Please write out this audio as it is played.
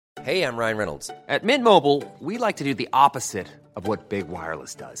Hey, I'm Ryan Reynolds. At Mint Mobile, we like to do the opposite of what Big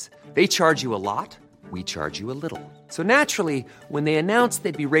Wireless does. They charge you a lot, we charge you a little. So naturally, when they announced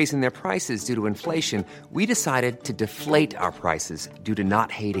they'd be raising their prices due to inflation, we decided to deflate our prices due to not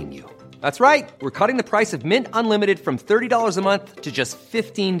hating you. That's right. We're cutting the price of Mint Unlimited from $30 a month to just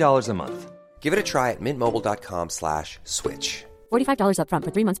 $15 a month. Give it a try at mintmobile.com/switch. $45 up front for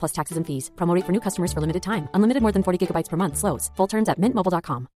 3 months plus taxes and fees. Promo rate for new customers for limited time. Unlimited more than 40 gigabytes per month. Slows full terms at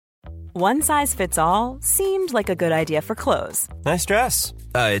mintmobile.com. One size fits all seemed like a good idea for clothes. Nice dress.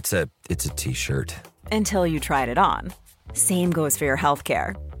 It's a t-shirt. Until you tried it on. Same goes for your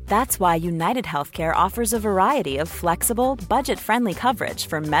healthcare. That's why United Healthcare offers a variety of flexible, budget-friendly coverage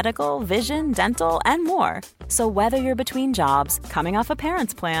for medical, vision, dental, and more. So whether you're between jobs, coming off a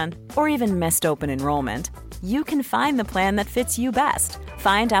parent's plan, or even missed open enrollment, you can find the plan that fits you best.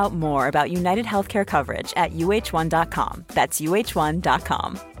 Find out more about United Healthcare coverage at uh1.com. That's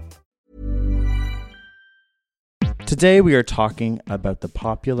uh1.com. Today we are talking about the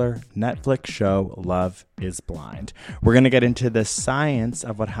popular Netflix show Love is Blind. We're going to get into the science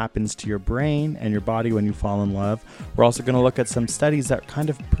of what happens to your brain and your body when you fall in love. We're also going to look at some studies that kind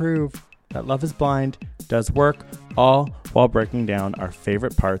of prove that Love is Blind does work, all while breaking down our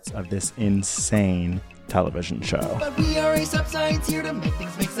favorite parts of this insane television show. But we are A$AP Science, here to make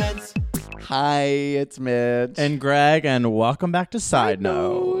things make sense. Hi, it's Mitch. And Greg, and welcome back to Side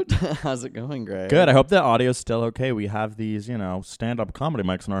Note. How's it going, Greg? Good. I hope the audio's still okay. We have these, stand-up comedy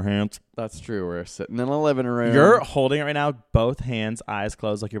mics in our hands. That's true. We're sitting in a living room. You're holding it right now, both hands, eyes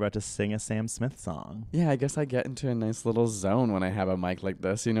closed, like you're about to sing a Sam Smith song. Yeah, I guess I get into a nice little zone when I have a mic like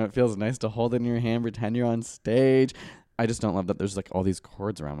this. It feels nice to hold it in your hand, pretend you're on stage. I just don't love that there's all these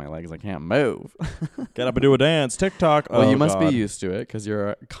cords around my legs. I can't move. Get up and do a dance. TikTok. Well, you must be used to it because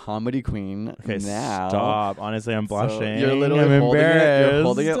you're a comedy queen okay, now. Stop. Honestly, I'm blushing. So you're literally holding it. You're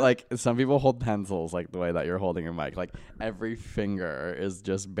holding it like some people hold pencils, like the way that you're holding your mic. Like every finger is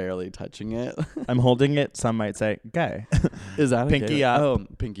just barely touching it. I'm holding it. Some might say gay. Is that pinky up? Oh,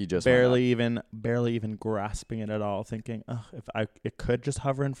 pinky just barely even grasping it at all. Thinking, if it could just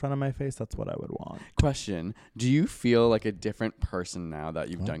hover in front of my face, that's what I would want. Question: do you feel like a different person now that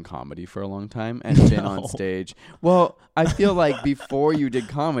you've done comedy for a long time and been on stage? Well, I feel like before you did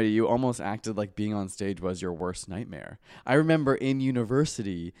comedy, you almost acted like being on stage was your worst nightmare. I remember in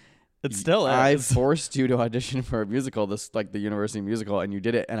university, it still is. I forced you to audition for a musical, the university musical, and you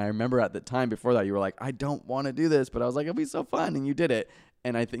did it. And I remember at the time before that, you were like, I don't want to do this, but I was like, it'll be so fun. And you did it.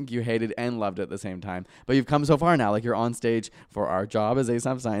 And I think you hated and loved it at the same time. But you've come so far now. Like, you're on stage for our job as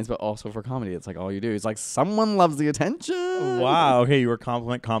A$AP Science, but also for comedy. It's like all you do. It's like someone loves the attention. Wow. Okay, you were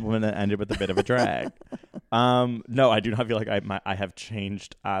compliment, and ended with a bit of a drag. No, I do not feel like I have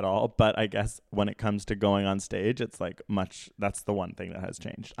changed at all. But I guess when it comes to going on stage, it's like that's the one thing that has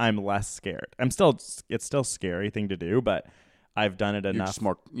changed. I'm less scared. It's still a scary thing to do, but I've done it enough.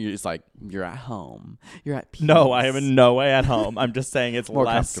 It's like you're at home. You're at peace. No, I am in no way at home. I'm just saying it's more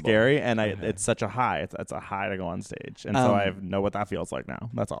less scary, and it's such a high. It's a high to go on stage, and so I know what that feels like now.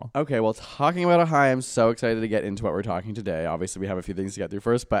 That's all. Okay, well, talking about a high, I'm so excited to get into what we're talking today. Obviously, we have a few things to get through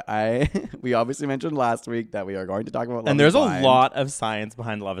first, but we obviously mentioned last week that we are going to talk about Love and there's is Blind. A lot of science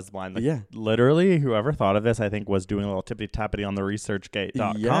behind Love is Blind. Like, literally, whoever thought of this, I think, was doing a little tippity-tappity on the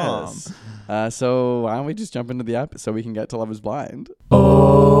researchgate.com. Yes. So why don't we just jump into the app so we can get to Love is Blind?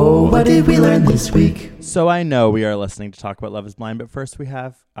 Oh, what did we learn this week? So I know we are listening to talk about Love is Blind, but first we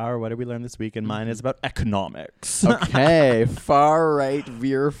have our What Did We Learn This Week, and mine is about economics. Okay, far right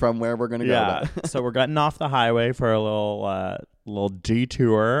veer from where we're going to go. Yeah, so we're getting off the highway for a little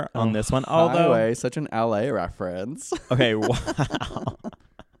detour on this one. Highway, such an LA reference. Okay, wow.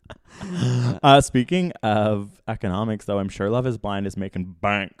 Speaking of economics, though, I'm sure Love is Blind is making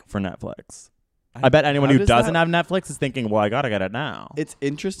bank for Netflix. I bet anyone who doesn't have Netflix is thinking, well, I got to get it now. It's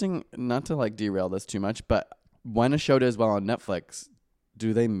interesting, not to derail this too much, but when a show does well on Netflix,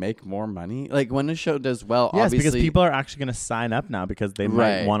 do they make more money? Like, when a show does well, yes, obviously... because people are actually going to sign up now because they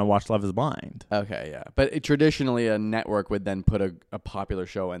might want to watch Love is Blind. Okay, yeah. But traditionally, a network would then put a popular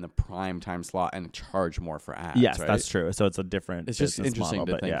show in the prime time slot and charge more for ads, yes, right? that's true. So it's a different It's just interesting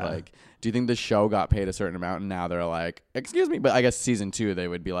model, to think, do you think the show got paid a certain amount and now they're like, excuse me? But I guess season 2, they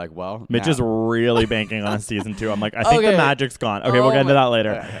would be like, well, Mitch is really banking on season 2. I'm like, I think the magic's gone. Okay, we'll get into that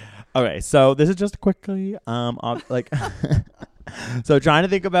later. Okay, so this is just quickly, so trying to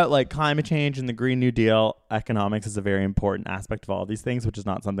think about climate change and the Green New Deal. Economics is a very important aspect of all of these things, which is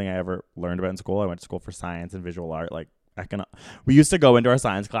not something I ever learned about in school. I went to school for science and visual art, we used to go into our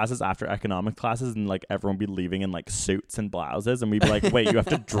science classes after economics classes, and like everyone would be leaving in like suits and blouses, and we'd be like, wait, you have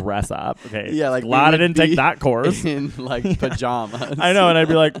to dress up. Okay. Yeah, like glad I didn't take that course. In like pajamas. I know, and I'd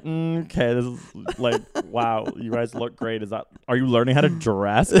be like, okay, this is like, wow, you guys look great. Are you learning how to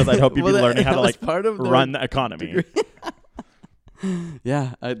dress? Because I'd hope you'd be learning how to like part of run the economy.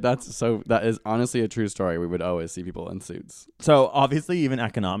 Yeah, that is honestly a true story. We would always see people in suits. So obviously, even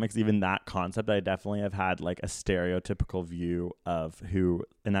economics, even that concept, I definitely have had like a stereotypical view of who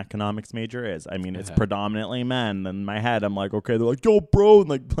an economics major is. I mean, it's predominantly men. In my head, I'm like, okay, they're like, yo, bro, and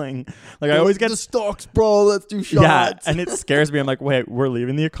like playing. Like I always get the stocks, bro. Let's do shots. Yeah, and it scares me. I'm like, wait, we're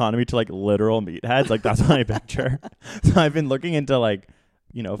leaving the economy to like literal meatheads. Like that's what I picture. So I've been looking into like,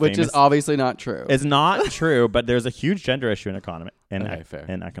 you know, which is obviously not true. It's not true, but there's a huge gender issue in economy in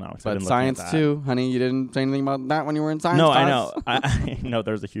economics. But science too, honey. You didn't say anything about that when you were in science. No, class. I know. I know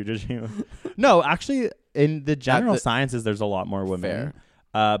there's a huge issue. No, actually, in the general sciences, there's a lot more women.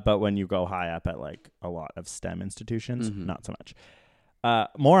 But when you go high up at like a lot of STEM institutions, not so much.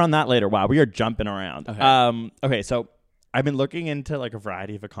 More on that later. Wow, we are jumping around. Okay, so I've been looking into like a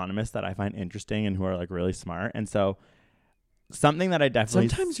variety of economists that I find interesting and who are like really smart, and so. Something that I definitely...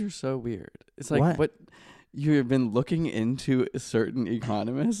 Sometimes you're so weird. It's like, what you've been looking into certain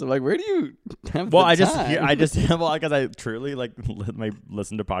economists. I'm like, where do you have well, the time? I just, well, because I truly like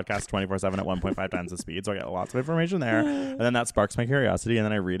listen to podcasts 24/7 at 1.5 times the speed. So I get lots of information there. And then that sparks my curiosity. And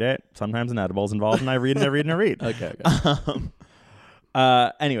then I read it. Sometimes an edible's involved. And I read and I read and I read. Okay.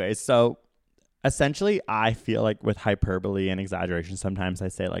 Anyways, so essentially I feel like with hyperbole and exaggeration, sometimes I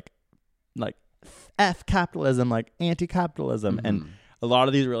say like F capitalism, like anti-capitalism. And a lot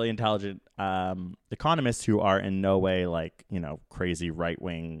of these really intelligent economists who are in no way like, you know, crazy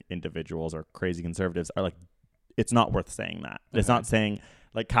right-wing individuals or crazy conservatives are like, it's not worth saying that. It's not saying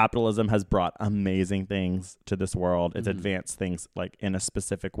like capitalism has brought amazing things to this world. It's advanced things like in a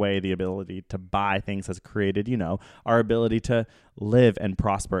specific way. The ability to buy things has created, you know, our ability to live and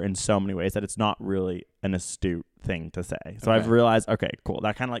prosper in so many ways that it's not really an astute thing to say. So I've realized, okay, cool.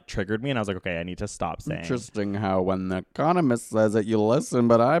 That kind of like triggered me and I was like, okay, I need to stop saying. Interesting how when the economist says it, you listen,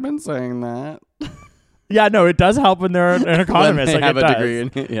 but I've been saying that. Yeah, no, it does help when they're an economist. Like have a degree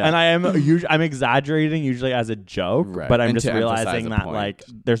in it, And I'm exaggerating usually as a joke, but I'm just realizing that like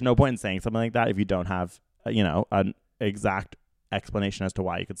there's no point in saying something like that if you don't have you know an exact explanation as to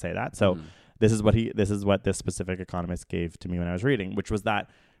why you could say that. So this is what this specific economist gave to me when I was reading, which was that.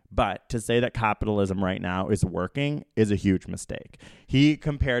 But to say that capitalism right now is working is a huge mistake. He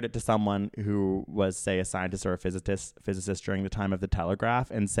compared it to someone who was, say, a scientist or a physicist during the time of the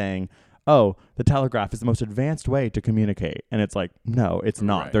telegraph and saying, oh, the telegraph is the most advanced way to communicate. And it's like, no, it's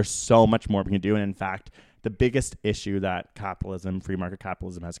not. Right. There's so much more we can do. And in fact, the biggest issue that capitalism, free market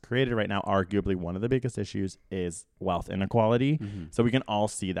capitalism has created right now, arguably one of the biggest issues is wealth inequality. So we can all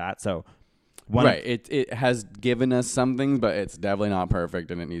see that. So it has given us something, but it's definitely not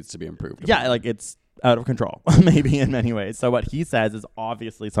perfect and it needs to be improved. Yeah, like it's out of control, maybe in many ways. So what he says is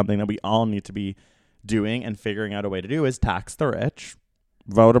obviously something that we all need to be doing and figuring out a way to do is tax the rich.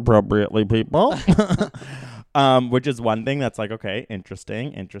 Vote appropriately, people. Which is one thing that's like, okay,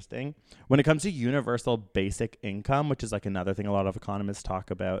 interesting. When it comes to universal basic income, which is like another thing a lot of economists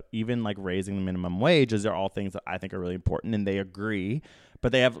talk about, even like raising the minimum wage, these are all things that I think are really important and they agree.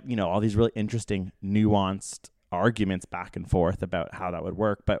 But they have, you know, all these really interesting, nuanced arguments back and forth about how that would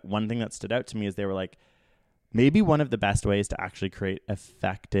work. But one thing that stood out to me is they were like, maybe one of the best ways to actually create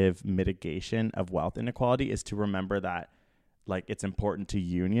effective mitigation of wealth inequality is to remember that like it's important to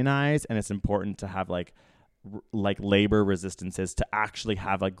unionize and it's important to have like labor resistances to actually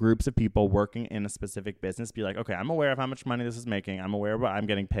have like groups of people working in a specific business be like, okay, I'm aware of how much money this is making. I'm aware of what I'm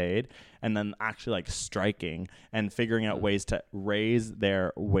getting paid. And then actually like striking and figuring out ways to raise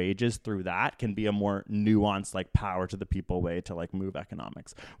their wages through that can be a more nuanced like power to the people way to like move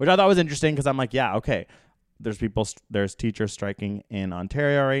economics, which I thought was interesting because I'm like, yeah, okay. There's teachers striking in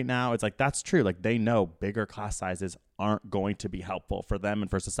Ontario right now. It's like, that's true. Like they know bigger class sizes aren't going to be helpful for them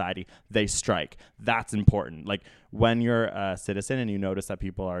and for society. They strike. That's important. Like when you're a citizen and you notice that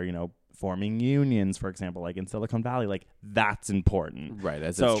people are, you know, forming unions, for example, like in Silicon Valley, like that's important. Right.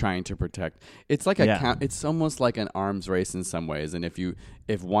 As it's trying to protect. It's like it's almost like an arms race in some ways. And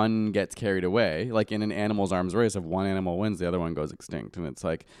if one gets carried away, like in an animal's arms race, if one animal wins, the other one goes extinct. And it's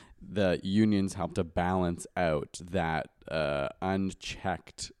like the unions help to balance out that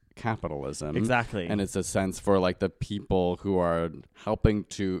unchecked capitalism. Exactly. And it's a sense for like the people who are helping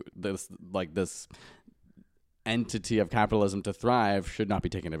to this entity of capitalism to thrive should not be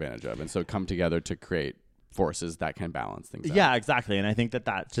taken advantage of, and so come together to create forces that can balance things out. Yeah, exactly. And I think that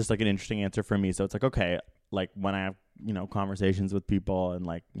that's just like an interesting answer for me. So it's like, okay, like when I have, conversations with people and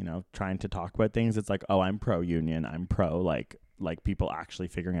like, trying to talk about things, it's like, oh, I'm pro union. I'm pro like people actually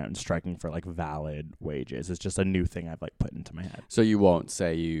figuring out and striking for like valid wages. It's just a new thing I've like put into my head. So you won't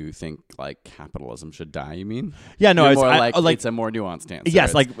say you think like capitalism should die, you mean? Yeah, no, You're it's more like it's a more nuanced answer.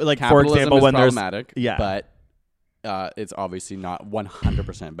 Yes, like for example, is when there's problematic, but it's obviously not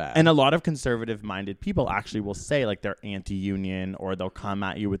 100% bad. And a lot of conservative-minded people actually will say like they're anti-union, or they'll come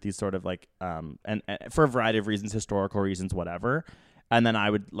at you with these sort of like and for a variety of reasons, historical reasons, whatever. And then I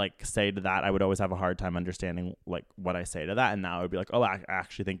would like say to that, I would always have a hard time understanding like what I say to that. And now I would be like, oh, I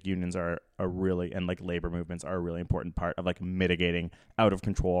actually think unions are a really, and like labor movements are a really important part of like mitigating out of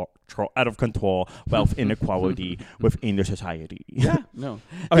control wealth inequality within the society. Yeah, no.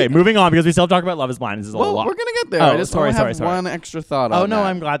 Okay, moving on, because we still talk about Love Is Blind. This is a lot. We're gonna get there. Oh, I just sorry. one extra thought. Oh on no,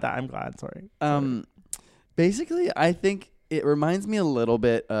 that. I'm glad. Sorry. Basically, I think it reminds me a little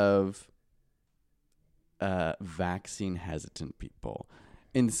bit of vaccine hesitant people.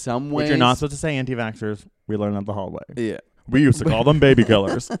 In some ways, Which you're not supposed to say anti-vaxxers. We learned at the hallway. Yeah, we used to call them baby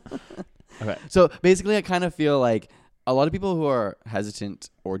killers. Okay. So basically, I kind of feel like a lot of people who are hesitant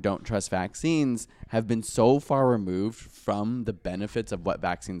or don't trust vaccines have been so far removed from the benefits of what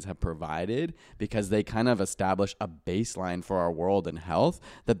vaccines have provided, because they kind of establish a baseline for our world and health,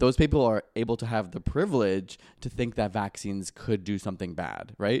 that those people are able to have the privilege to think that vaccines could do something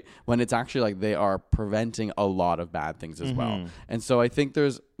bad, right? When it's actually like they are preventing a lot of bad things as well. And so I think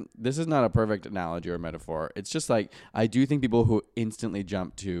this is not a perfect analogy or metaphor. It's just like, I do think people who instantly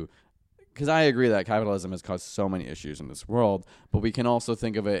jump to, because I agree that capitalism has caused so many issues in this world, but we can also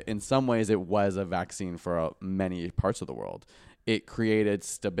think of it in some ways, it was a vaccine for many parts of the world. It created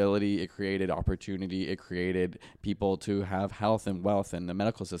stability, it created opportunity, it created people to have health and wealth and the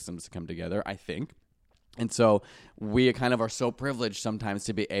medical systems to come together, I think. And so we kind of are so privileged sometimes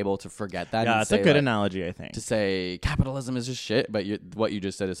to be able to forget that. Yeah, and that's a good analogy, I think. To say capitalism is just shit, but what you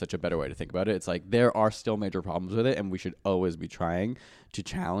just said is such a better way to think about it. It's like there are still major problems with it, and we should always be trying to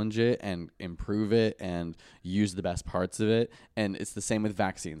challenge it and improve it and use the best parts of it. And it's the same with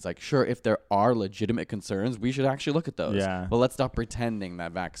vaccines. Like, sure, if there are legitimate concerns, we should actually look at those. Yeah. But let's stop pretending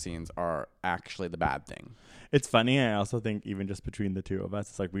that vaccines are actually the bad thing. It's funny. I also think even just between the two of us,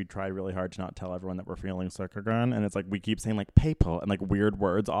 it's like we try really hard to not tell everyone that we're feeling sick again. And it's like we keep saying like people and like weird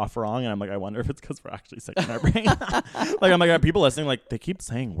words off wrong. And I'm like, I wonder if it's because we're actually sick in our brain. Like, I'm like, are people listening? Like, they keep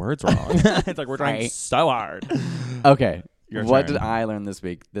saying words wrong. It's like we're trying so hard. Okay. What turn. did I learn this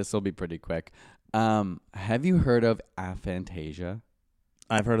week? This will be pretty quick. Have you heard of Aphantasia?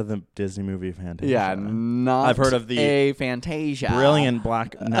 I've heard of the Disney movie Fantasia. Yeah, not I've heard of the Aphantasia. Brilliant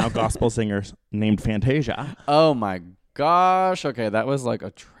black now gospel singer named Fantasia. Oh my gosh. Okay, that was like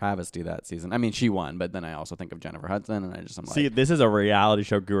a travesty that season. I mean, she won, but then I also think of Jennifer Hudson, and I'm See, like, this is a reality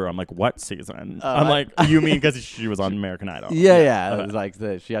show guru. I'm like, what season? I'm like, you mean because she was on American Idol? Yeah. Okay. It was like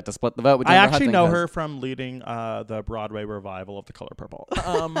she had to split the vote with I Jennifer actually Hudson know 'cause- her from leading the Broadway revival of The Color Purple.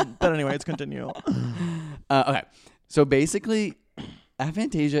 But anyways, continue. Okay, so basically,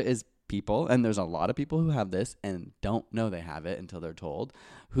 Aphantasia is people, and there's a lot of people who have this and don't know they have it until they're told,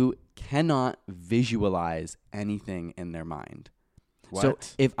 who cannot visualize anything in their mind. What?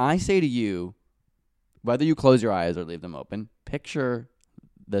 So if I say to you, whether you close your eyes or leave them open, picture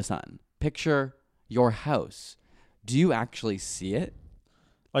the sun, picture your house. Do you actually see it?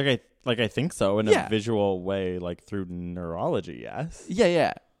 Like I think so in Yeah. a visual way, like through neurology. Yes.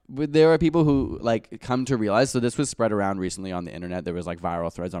 Yeah. But there are people who like come to realize. So this was spread around recently on the internet. There was like viral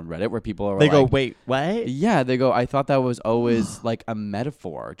threads on Reddit where people are They like, go, wait, what? yeah, they go, I thought that was always like a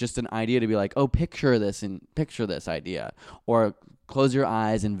metaphor, just an idea to be like, oh, picture this and picture this idea, or close your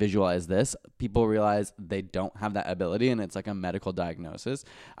eyes and visualize this. People realize they don't have that ability, and it's like a medical diagnosis.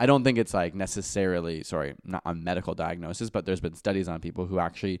 I don't think it's like necessarily, not a medical diagnosis, but there's been studies on people who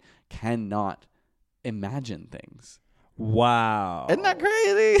actually cannot imagine things. Wow. Isn't that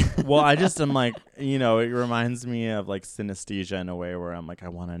crazy? Well, I just am like, it reminds me of like synesthesia in a way where I'm like, I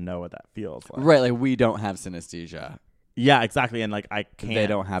want to know what that feels like. Right, like we don't have synesthesia. Yeah, exactly. And like, I can't They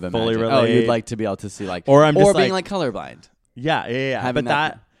don't have fully imagine. relate. Oh, you'd like to be able to see like, Or I'm just being like- like colorblind. Yeah. Having But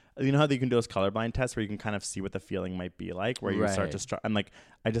that, you know how you can do those colorblind tests where you can kind of see what the feeling might be like, where you start to I'm like,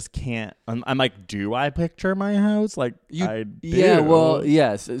 I just can't. I'm like, do I picture my house? Like, I do. Yeah, well,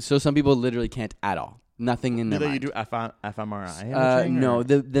 yes. So some people literally can't at all. Nothing in their Either mind. you do fMRI imaging, no, or-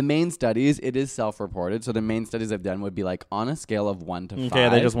 the main studies, it is self-reported. So the main studies I've done would be like on a scale of 1 to 5. Okay,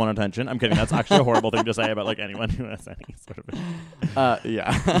 they just want attention. I'm kidding. That's actually a horrible thing to say about like anyone who has any sort of.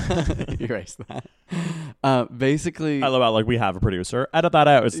 yeah, erase that. Basically, I love how like we have a producer. Edit that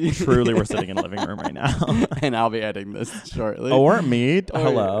out. It's truly we're sitting in a living room right now. and I'll be editing this shortly. Or me. Oh,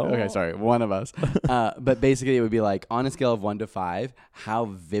 Hello. Okay, sorry, one of us. But basically, it would be like on a scale of 1 to 5, how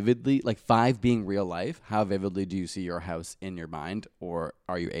vividly, like 5 being real life, how vividly do you see your house in your mind, or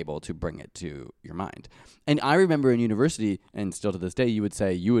are you able to bring it to your mind? And I remember in university, and still to this day, you would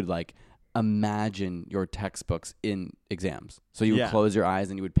say you would like imagine your textbooks in exams. So you would close your eyes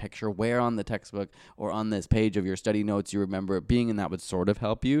and you would picture where on the textbook or on this page of your study notes you remember it being, and that would sort of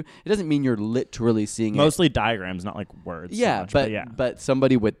help you. It doesn't mean you're literally seeing Mostly diagrams, not like words. Yeah, so much, but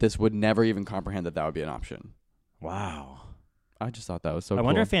somebody with this would never even comprehend that would be an option. Wow. I just thought that was so I cool.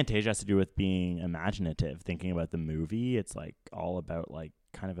 wonder if Fantasia has to do with being imaginative, thinking about the movie. It's like all about like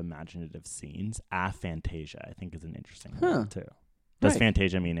kind of imaginative scenes. Fantasia, I think, is an interesting word too. Does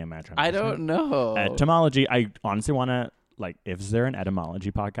Fantasia mean imaginative? I don't know. Etymology. I honestly want to like. Is there an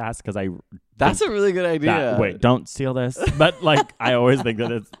etymology podcast? Because that's a really good idea. Wait, don't steal this. But like, I always think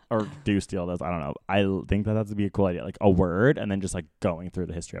that it's or do steal this. I don't know. I think that would be a cool idea, like a word, and then just like going through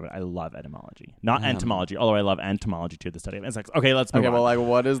the history of it. I love etymology, not entomology. Although I love entomology too. The study of insects. Okay, let's move on. Well, like,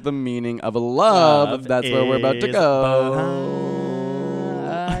 what is the meaning of love? That's where we're about to go.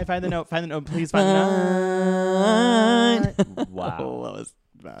 Find the note. Please find the note. Wow. That was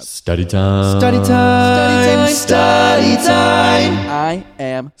bad. Study time. I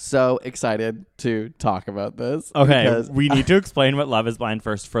am so excited to talk about this. Okay, we need to explain what Love is Blind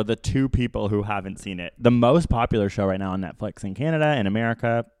first for the 2 people who haven't seen it. The most popular show right now on Netflix in Canada, in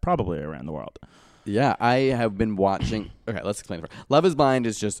America, probably around the world. Yeah, I have been watching. Okay, let's explain it. Love is Blind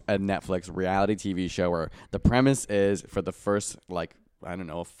is just a Netflix reality TV show where the premise is for the first,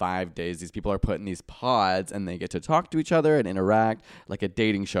 5 days, these people are put in these pods and they get to talk to each other and interact like a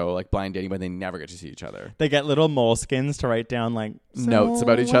dating show, like blind dating, but they never get to see each other. They get little moleskins to write down like notes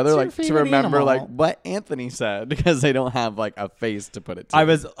about each other, like to remember animal? like what Anthony said, because they don't have like a face to put it to. I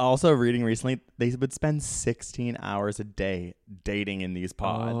was also reading recently they would spend 16 hours a day dating in these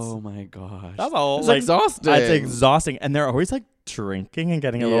pods. Oh my gosh. That's all. It's exhausting. It's exhausting. And they're always like drinking and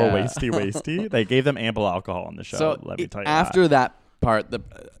getting a little wasty. They gave them ample alcohol on the show. So let me tell you after that part,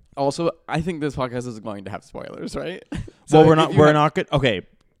 also I think this podcast is going to have spoilers, right? So we're not good. Okay.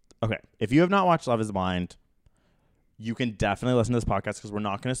 If you have not watched Love is Blind, you can definitely listen to this podcast because we're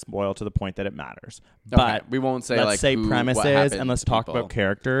not going to spoil to the point that it matters. But we won't say let's say premises and let's talk about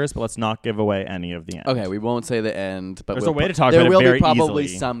characters, but let's not give away any of the end. Okay, we won't say the end, but there's a way to talk about it very There will be probably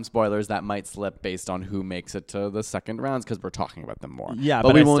easily. some spoilers that might slip based on who makes it to the second rounds because we're talking about them more. Yeah,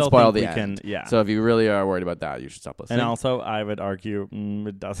 but we I won't still spoil think the we end. Yeah. So if you really are worried about that, you should stop listening. And also, I would argue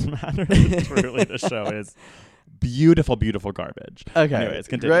it doesn't matter. Truly, the show is beautiful, beautiful garbage. Okay. Anyways,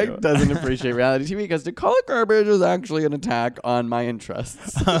 continue. Greg doesn't appreciate reality TV because to call it garbage is actually an attack on my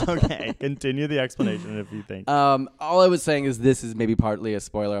interests. Okay. Continue the explanation if you think. All I was saying is this is maybe partly a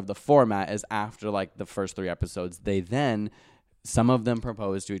spoiler of the format, is after like the first 3 episodes, some of them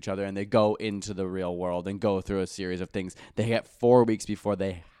propose to each other and they go into the real world and go through a series of things. They get 4 weeks before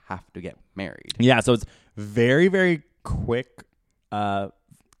they have to get married. Yeah. So it's very, very quick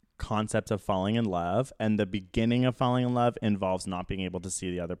concept of falling in love, and the beginning of falling in love involves not being able to see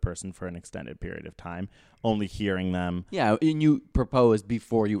the other person for an extended period of time, only hearing them. Yeah, and you propose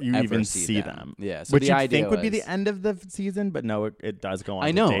before you ever even see them. Yeah, so which the you idea think would be the end of the season, but no, it does go on. I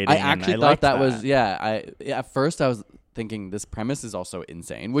know. To dating, I actually and thought liked that was at first I was thinking this premise is also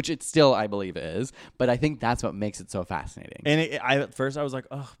insane, which it still I believe is, but I think that's what makes it so fascinating. And at first I was like,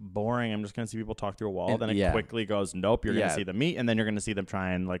 oh, boring. I'm just going to see people talk through a wall. Then it quickly goes, nope, you're going to see them meet, and then you're going to see them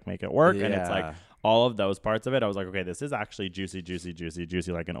try and like make it work. And it's like all of those parts of it. I was like, okay, this is actually juicy,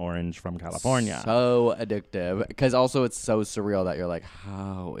 like an orange from California. So addictive, because also it's so surreal that you're like,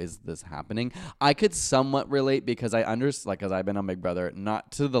 how is this happening? I could somewhat relate because I understand, like, because I've been on Big Brother,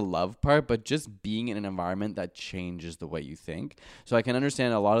 not to the love part, but just being in an environment that changes the way you think. So I can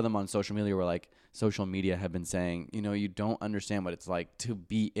understand a lot of them on social media were like, social media have been saying, you don't understand what it's like to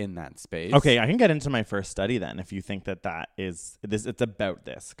be in that space. Okay, I can get into my first study then if you think that is this. It's about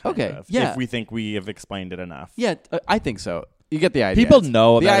this kind of. Yeah. If we think we have explained it enough. Yeah, I think so. You get the idea. People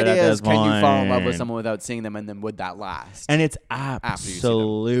know the about it at idea this is, can you fall in love with point. someone without seeing them, and then would that last? And it's you see them.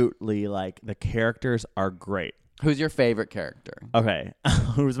 absolutely like the characters are great. Who's your favorite character? Okay,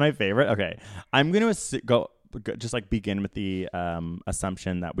 who's my favorite? Okay, I'm gonna just like begin with the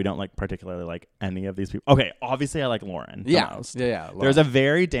assumption that we don't like particularly like any of these people. Okay, obviously I like Lauren the most. Yeah. Lauren. There's a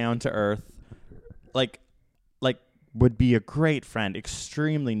very down to earth, like would be a great friend,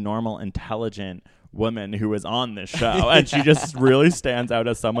 extremely normal, intelligent woman who is on this show, and she just really stands out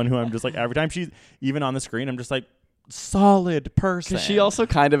as someone who I'm just like every time she's even on the screen, I'm just like solid person. She also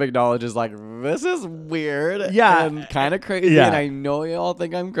kind of acknowledges like, this is weird. Yeah. And kind of crazy. Yeah. And I know you all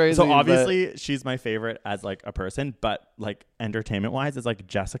think I'm crazy. So but- obviously she's my favorite as like a person, but like entertainment wise, it's like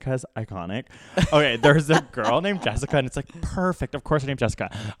Jessica's iconic. Okay, there's a girl named Jessica, and it's like perfect. Of course her name's Jessica.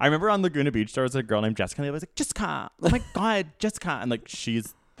 I remember on Laguna Beach there was a girl named Jessica, and they was like, Jessica, oh my god, Jessica, and like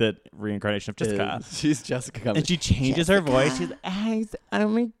she's the reincarnation of Jessica. She's Jessica. And she changes her voice. She's like, oh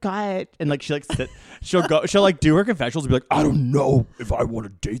my god, and like she like she'll like do her confessionals and be like, I don't know if I want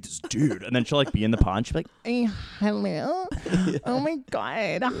to date this dude, and then she'll like be in the pond. She'll be like, hey, hello, oh my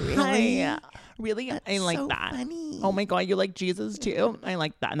god, hi. Really? I like so that. Funny. Oh my god, you like Jesus too? I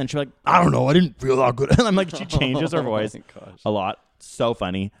like that. And then she'll be like, I don't know, I didn't feel that good. And I'm like, she changes her voice a lot. So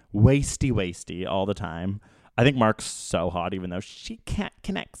funny. Wasty all the time. I think Mark's so hot, even though she can't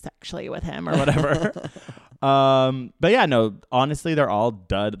connect sexually with him or whatever. But yeah, no, honestly, they're all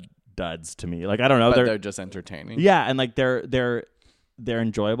duds to me. Like, I don't know. But they're just entertaining. Yeah. And like, they're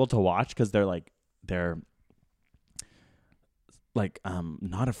enjoyable to watch because they're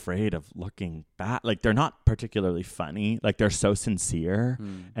not afraid of looking bad. Like, they're not particularly funny. Like, they're so sincere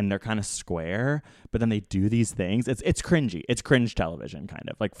and they're kind of square, but then they do these things. It's cringy. It's cringe television, kind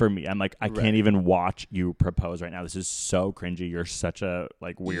of. Like, for me, I'm like, I can't even watch you propose right now. This is so cringy. You're such a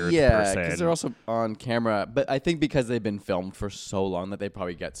like weird person. Yeah, because they're also on camera. But I think because they've been filmed for so long that they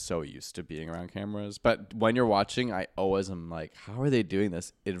probably get so used to being around cameras. But when you're watching, I always am like, how are they doing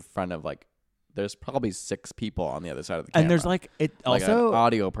this in front of like, there's probably 6 people on the other side of the camera. And there's like, it like also an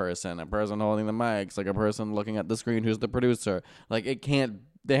audio person, a person holding the mics, like a person looking at the screen who's the producer. Like, it can't,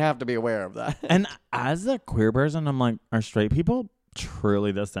 they have to be aware of that. And as a queer person, I'm like, are straight people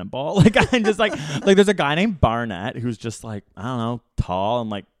truly this simple? Like, I'm just like there's a guy named Barnett who's just like, I don't know, tall and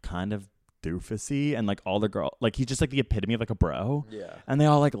like kind of doofusy, and like all the girl, like he's just like the epitome of like a bro. Yeah. And they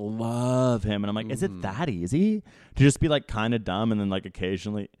all like love him, and I'm like, is it that easy to just be like kind of dumb, and then like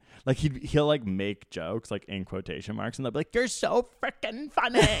occasionally like he'll like make jokes like in quotation marks, and they'll be like, you're so freaking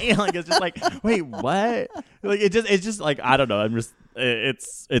funny. Like, it's just like, wait, what? Like, it's just like, I don't know, I'm just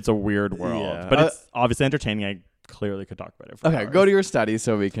it's a weird world. Yeah. But it's obviously entertaining. I clearly could talk about it for Okay, hours. go to your study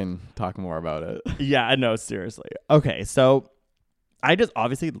so we can talk more about it. Yeah, I know, seriously. Okay, so I just,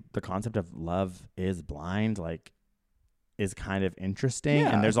 obviously the concept of Love is Blind like is kind of interesting,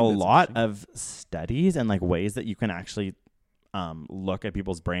 Yeah, and there's a lot of studies and like ways that you can actually look at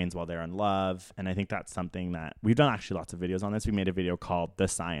people's brains while they're in love. And I think that's something that we've done actually lots of videos on this. We made a video called The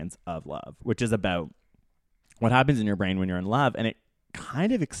Science of Love, which is about what happens in your brain when you're in love, and it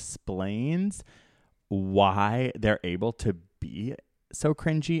kind of explains why they're able to be so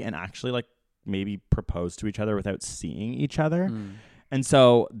cringy and actually like maybe propose to each other without seeing each other. And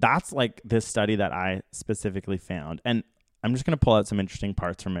so that's like this study that I specifically found, and I'm just going to pull out some interesting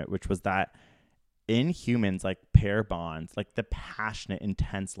parts from it, which was that in humans, like pair bonds, like the passionate,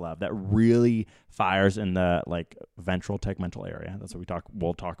 intense love that really fires in the like ventral tegmental area. That's what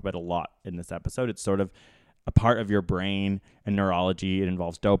we'll talk about a lot in this episode. It's sort of a part of your brain and neurology. It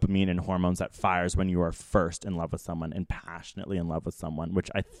involves dopamine and hormones that fires when you are first in love with someone and passionately in love with someone, which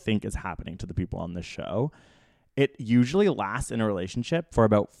I think is happening to the people on this show. It usually lasts in a relationship for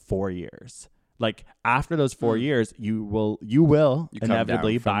about 4 years. Like, after those 4 years, you will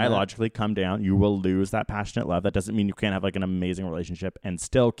inevitably biologically come down. You will lose that passionate love. That doesn't mean you can't have like an amazing relationship and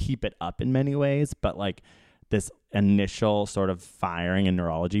still keep it up in many ways, but like this initial sort of firing in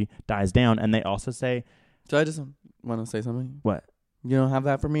neurology dies down. And they also say, So I just want to say something. what? You don't have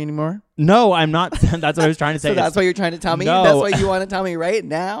that for me anymore? No, I'm not. That's what I was trying to say. So that's what you're trying to tell me? No. That's what you want to tell me right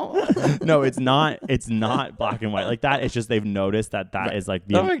now? No, it's not. It's not black and white like that. It's just they've noticed that is like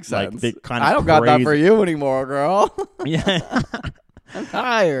the, that makes like sense. the kind of I don't got that for you anymore, girl. Yeah. I'm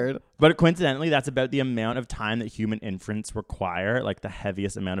tired. But coincidentally, that's about the amount of time that human infants require, like the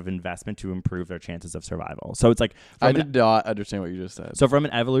heaviest amount of investment to improve their chances of survival. So it's like, I did not understand what you just said. So from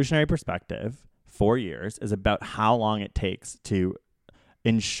an evolutionary perspective, 4 years is about how long it takes to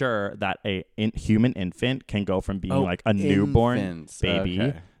ensure that a human infant can go from being like a newborn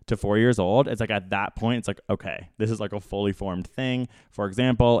baby to 4 years old. It's like at that point, it's like, okay, this is like a fully formed thing. For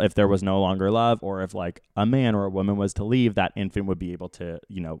example, if there was no longer love, or if like a man or a woman was to leave, that infant would be able to,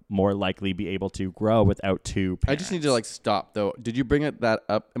 more likely be able to grow without two parents. I just need to like stop though. Did you bring that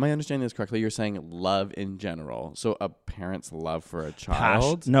up? Am I understanding this correctly? You're saying love in general. So a parent's love for a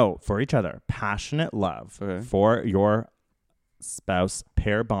child? No, for each other. Passionate love for your spouse,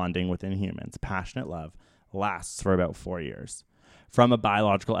 pair bonding within humans. Passionate love lasts for about 4 years. From a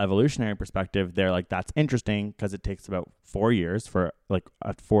biological evolutionary perspective, they're like, that's interesting because it takes about 4 years for like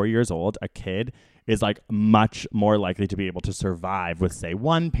at 4 years old, a kid is like much more likely to be able to survive with, say,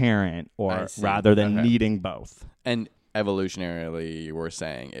 one parent or rather than needing both. And evolutionarily, you were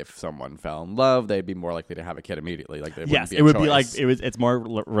saying if someone fell in love, they'd be more likely to have a kid immediately. Like, it would be like it's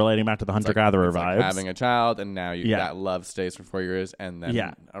more relating back to the hunter-gatherer vibes. Like having a child, and now that love stays for 4 years, and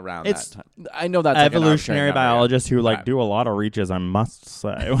then around that time. I know that's evolutionary like biologists who like do a lot of reaches. I must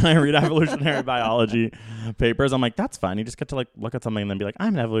say, when I read evolutionary biology papers, I'm like, that's fun. You just get to like look at something and then be like,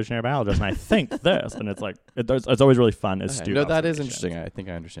 I'm an evolutionary biologist and I think this, and it's like it's always really fun. No, that is interesting. I think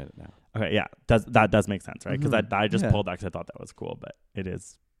I understand it now. Okay, yeah, that does make sense, right? Because I just pulled that because I thought that was cool, but it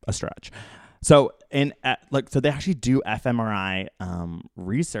is a stretch. So so they actually do fMRI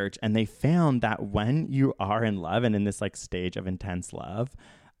research, and they found that when you are in love and in this like stage of intense love,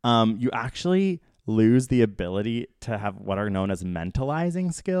 you actually lose the ability to have what are known as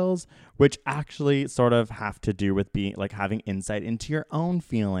mentalizing skills, which actually sort of have to do with being like having insight into your own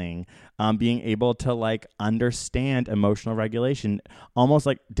feeling, being able to like understand emotional regulation, almost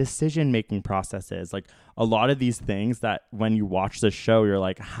like decision-making processes. Like a lot of these things that when you watch the show, you're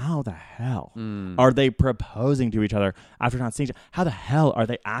like, how the hell are they proposing to each other after not seeing each other? How the hell are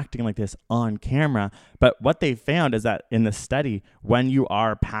they acting like this on camera? But what they found is that in the study, when you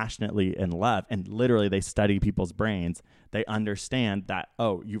are passionately in love, and literally they study people's brains, they understand that,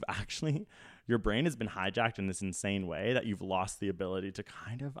 your brain has been hijacked in this insane way that you've lost the ability to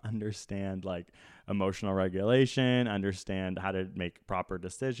kind of understand like emotional regulation, understand how to make proper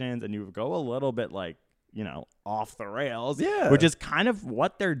decisions, and you go a little bit like, off the rails, which is kind of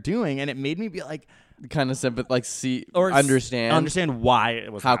what they're doing. And it made me be like, kind of understand why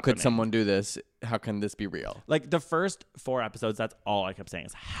it was how happening. could someone do this? How can this be real? Like the first 4 episodes, that's all I kept saying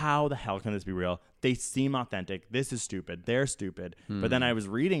is, how the hell can this be real? They seem authentic. This is stupid. They're stupid. But then I was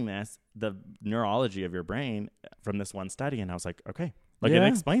reading the neurology of your brain from this one study, and I was like, okay, it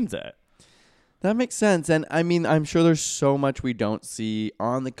explains it. That makes sense. And I mean, I'm sure there's so much we don't see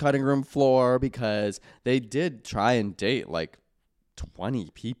on the cutting room floor, because they did try and date like 20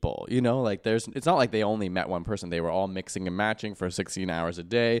 people, like it's not like they only met one person. They were all mixing and matching for 16 hours a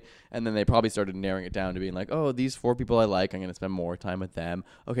day. And then they probably started narrowing it down to being like, oh, these 4 people I like, I'm going to spend more time with them.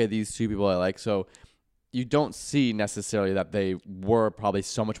 Okay, these 2 people I like. So you don't see necessarily that they were probably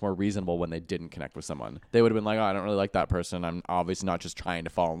so much more reasonable when they didn't connect with someone. They would have been like, oh, I don't really like that person. I'm obviously not just trying to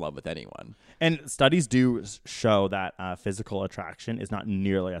fall in love with anyone. And studies do show that physical attraction is not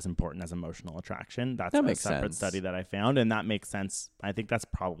nearly as important as emotional attraction. That a separate study that I found, and that makes sense. I think that's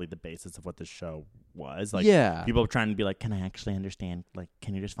probably the basis of what this show was. Like, people trying to be like, can I actually understand? Like,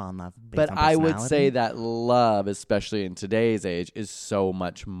 can you just fall in love based on personality? I would say that love, especially in today's age, is so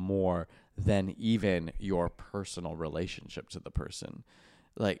much more than even your personal relationship to the person.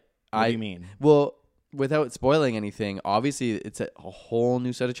 Like, what do you mean? Well, without spoiling anything, obviously it's a whole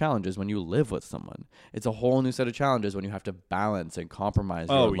new set of challenges when you live with someone. It's a whole new set of challenges when you have to balance and compromise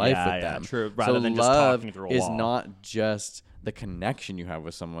your life with them. True. Rather than just talking through a wall. Is not just the connection you have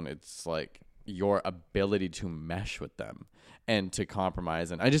with someone. It's like your ability to mesh with them and to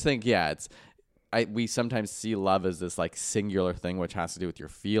compromise. And I just think, we sometimes see love as this like singular thing, which has to do with your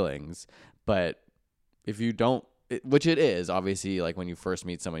feelings. But if you don't, which it is, obviously, like when you first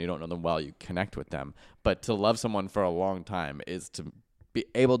meet someone, you don't know them well, you connect with them. But to love someone for a long time is to be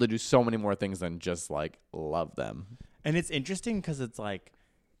able to do so many more things than just like love them. And it's interesting because it's like,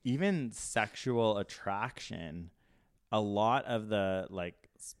 even sexual attraction, a lot of the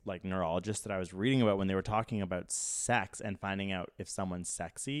like neurologists that I was reading about, when they were talking about sex and finding out if someone's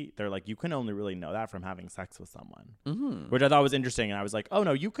sexy, they're like, you can only really know that from having sex with someone, which I thought was interesting. And I was like, oh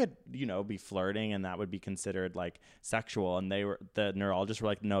no, you could, be flirting and that would be considered like sexual. And the neurologists were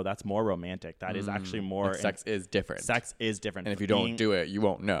like, no, that's more romantic. That is actually more. Sex is different. Sex is different. And if you don't do it, you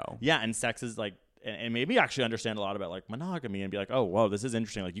won't know. Yeah. And sex is like, and maybe actually understand a lot about like monogamy and be like, oh, whoa, this is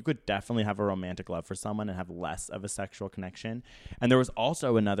interesting. Like, you could definitely have a romantic love for someone and have less of a sexual connection. And there was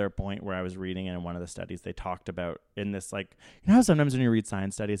also another point where I was reading in one of the studies, they talked about in this, like, how sometimes when you read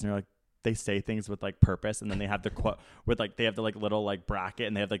science studies and you're like, they say things with like purpose, and then they have the quote with like, they have the like little like bracket,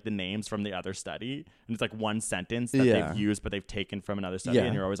 and they have like the names from the other study, and it's like one sentence that they've used but they've taken from another study,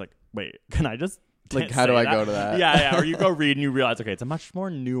 and you're always like, wait, can I just like, how do I go to that? Yeah. Or you go read and you realize, okay, it's a much more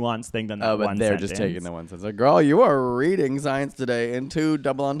nuanced thing than that one sentence. They're just taking the one sentence. Like, girl, you are reading science today in 2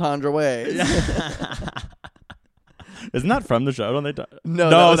 double entendre ways. Isn't that from the show? Don't they?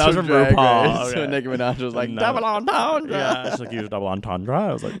 No, that was from RuPaul. Okay. So Nicki Minaj was like, double entendre. Yeah, she's like, use double entendre.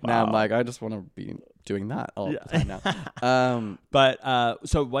 I was like, wow. Now I'm like, I just want to be doing that all the time now. But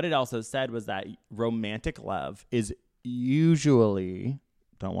so what it also said was that romantic love is usually,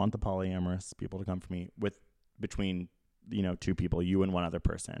 don't want the polyamorous people to come for me, with between two people, you and one other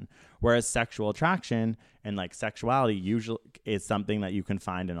person. Whereas sexual attraction and like sexuality usually is something that you can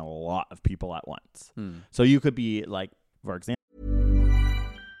find in a lot of people at once. So you could be like, for example.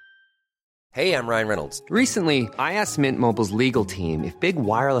 Hey, I'm Ryan Reynolds. Recently, I asked Mint Mobile's legal team if big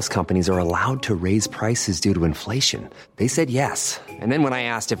wireless companies are allowed to raise prices due to inflation. They said yes. And then when I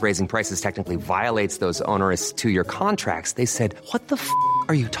asked if raising prices technically violates those onerous 2-year contracts, they said, "What the f***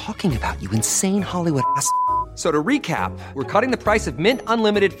 are you talking about, you insane Hollywood ass?" So to recap, we're cutting the price of Mint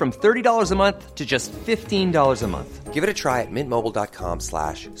Unlimited from $30 a month to just $15 a month. Give it a try at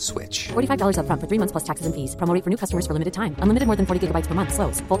mintmobile.com/switch. $45 up front for 3 months plus taxes and fees. Promo rate for new customers for limited time. Unlimited more than 40 gigabytes per month.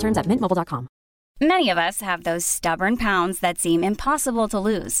 Slows full terms at mintmobile.com. Many of us have those stubborn pounds that seem impossible to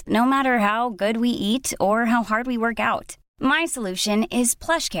lose, no matter how good we eat or how hard we work out. My solution is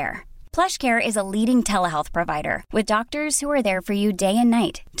PlushCare. PlushCare is a leading telehealth provider with doctors who are there for you day and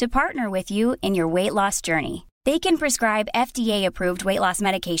night to partner with you in your weight loss journey. They can prescribe FDA-approved weight loss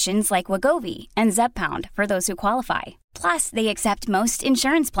medications like Wegovy and Zepbound for those who qualify. Plus, they accept most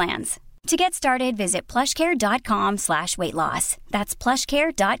insurance plans. To get started, visit plushcare.com/weightloss. That's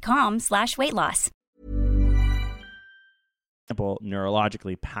plushcare.com/weightloss.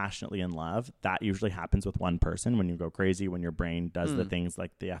 Neurologically passionately in love, that usually happens with one person when you go crazy, when your brain does the things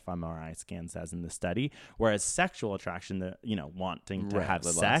like the fMRI scan says in the study. Whereas sexual attraction, the wanting to have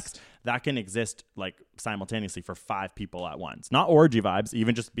sex, that can exist like simultaneously for 5 people at once. Not orgy vibes,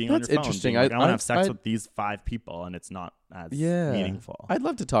 even just being on your phone. That's interesting. I want to have sex with these 5 people, and it's not as meaningful. I'd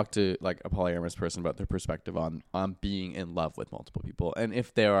love to talk to like a polyamorous person about their perspective on being in love with multiple people, and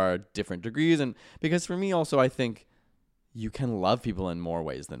if there are different degrees. And because for me also, I think you can love people in more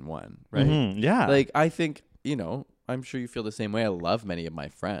ways than one, right? Yeah. Like, I think, I'm sure you feel the same way. I love many of my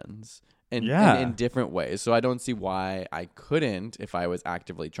friends in different ways. So I don't see why I couldn't, if I was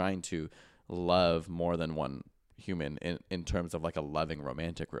actively trying to love more than one human in terms of like a loving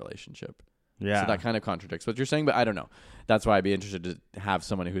romantic relationship. Yeah. So that kind of contradicts what you're saying, but I don't know. That's why I'd be interested to have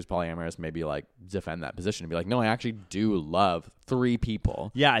someone who's polyamorous maybe like defend that position and be like, no, I actually do love 3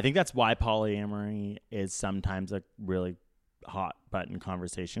 people. Yeah, I think that's why polyamory is sometimes a really hot button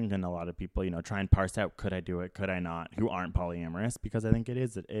conversation, and a lot of people, try and parse out, could I do it, could I not, who aren't polyamorous, because I think it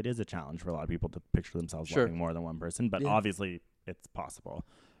is a challenge for a lot of people to picture themselves loving more than one person, but obviously it's possible.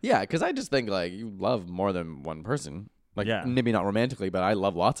 Yeah, because I just think like you love more than one person. Like, maybe not romantically, but I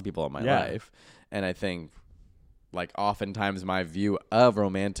love lots of people in my life. And I think, like, oftentimes my view of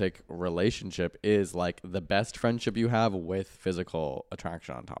romantic relationship is, like, the best friendship you have with physical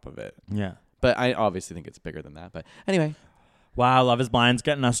attraction on top of it. Yeah. But I obviously think it's bigger than that. But anyway. Wow, Love is Blind's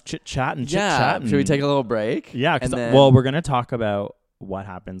getting us chit-chatting. Should we take a little break? Yeah, well, we're going to talk about what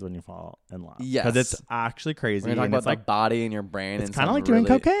happens when you fall in love. Yes. Because it's actually crazy. We're going to talk about the body and your brain. It's kind of like doing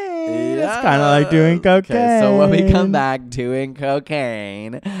cocaine. Yeah. It's kind of like doing cocaine. Okay, so when we come back, doing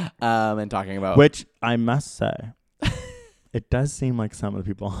cocaine and talking about... Which I must say, it does seem like some of the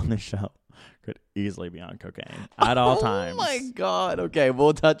people on this show could easily be on cocaine at all times. Oh my God. Okay,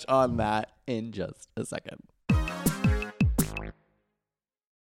 we'll touch on that in just a second.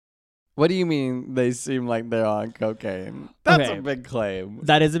 What do you mean they seem like they're on cocaine? That's a big claim.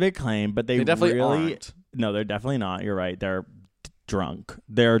 That is a big claim, but they definitely really aren't. No, they're definitely not. You're right. They're drunk.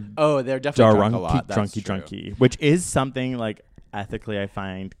 They're definitely drunk a lot. That's drunky, which is something like ethically I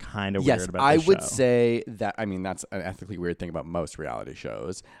find kind of weird about this show. I would say that, I mean, that's an ethically weird thing about most reality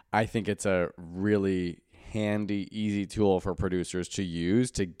shows. I think it's a really handy, easy tool for producers to use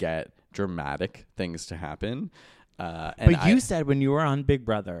to get dramatic things to happen. But you said when you were on Big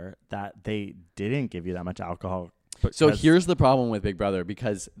Brother that they didn't give you that much alcohol. So here's the problem with Big Brother,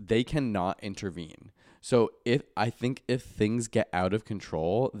 because they cannot intervene. So if things get out of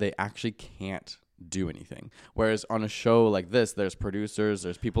control, they actually can't do anything. Whereas on a show like this, there's producers,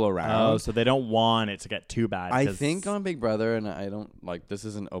 there's people around. Oh, so they don't want it to get too bad. I think on Big Brother, and I don't like, this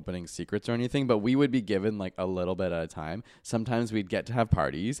isn't opening secrets or anything, but we would be given like a little bit at a time. Sometimes we'd get to have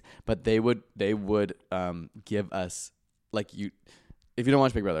parties, but they would give us like, if you don't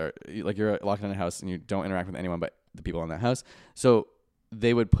watch Big Brother, you're locked in a house and you don't interact with anyone but the people in that house. So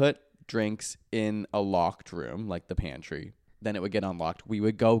they would put drinks in a locked room, like the pantry. Then it would get unlocked. We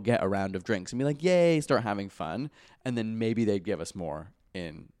would go get a round of drinks and be like, yay, start having fun. And then maybe they'd give us more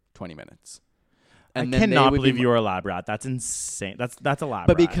in 20 minutes. And I cannot believe you were a lab rat. That's insane. That's a lab rat.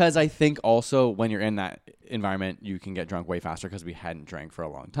 But because I think also when you're in that environment, you can get drunk way faster because we hadn't drank for a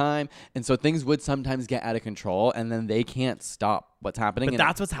long time. And so things would sometimes get out of control, and then they can't stop what's happening. But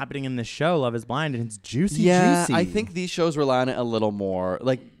that's what's happening in this show, Love is Blind, and it's juicy. I think these shows rely on it a little more.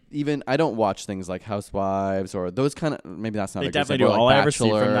 Like, even I don't watch things like Housewives or those kind of. Maybe that's not. They a good definitely example, do. like All I ever see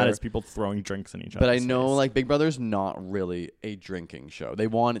Bachelor. from that is people throwing drinks in each other. But I know like Big Brother's not really a drinking show. They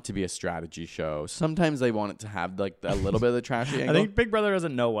want it to be a strategy show. Sometimes they want it to have like a little bit of the trashy angle. I think Big Brother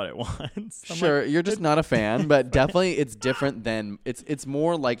doesn't know what it wants. Sure, you're just not a fan, but definitely it's different than it's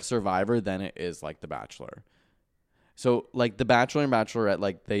more like Survivor than it is like The Bachelor. So like The Bachelor and Bachelorette,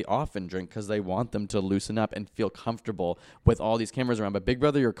 like they often drink because they want them to loosen up and feel comfortable with all these cameras around. But Big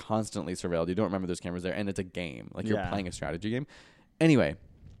Brother, you're constantly surveilled. You don't remember there's cameras there, and it's a game. Like you're playing a strategy game. Anyway,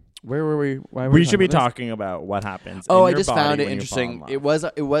 where were we? Why were we should be about this? talking about what happens. Oh, in I your just body found it when you fall in interesting.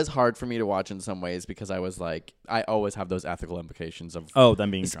 love. It was hard for me to watch in some ways because I was like, I always have those ethical implications of them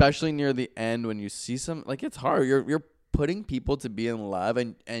being drunk. especially near the end when you see some like it's hard. You're putting people to be in love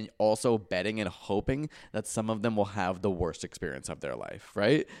and also betting and hoping that some of them will have the worst experience of their life,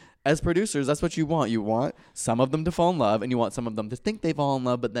 right? As producers, that's what you want. You want some of them to fall in love, and you want some of them to think they fall in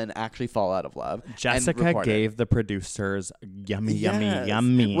love, but then actually fall out of love. Jessica gave the producers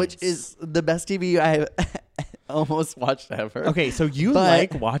yummy, which is the best TV I almost watched ever. Okay, so you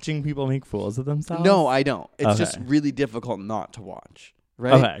like watching people make fools of themselves? No, I don't. It's just Okay. really difficult not to watch.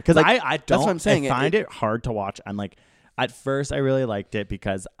 Right? Okay, because Like, I don't. That's what I'm saying. I find it hard to watch. I'm like, at first I really liked it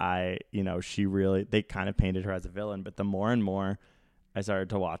because they kind of painted her as a villain. But the more and more I started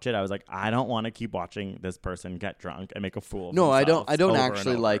to watch it, I was like, I don't want to keep watching this person get drunk and make a fool of No, I themselves don't over and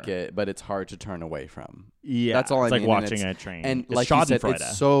actually like over. it, but it's hard to turn away from. Yeah, that's all it's I like mean. watching a train. And it's like you said, Schadenfreude.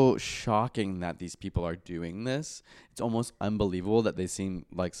 it's so shocking that these people are doing this. It's almost unbelievable that they seem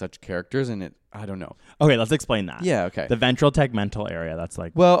like such characters, and I don't know. Okay, let's explain that. Yeah, okay. The ventral tegmental area. That's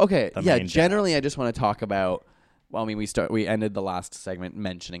like Okay. the Yeah. main Generally, I just want to talk about. Well, I mean, we ended the last segment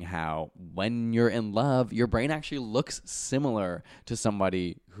mentioning how when you're in love, your brain actually looks similar to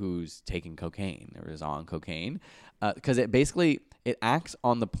somebody who's taking cocaine or is on cocaine, because it acts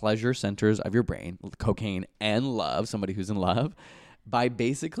on the pleasure centers of your brain, cocaine and love, somebody who's in love, by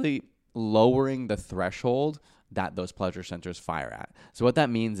basically lowering the threshold that those pleasure centers fire at. So what that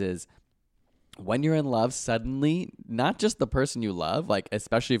means is, when you're in love, suddenly, not just the person you love, like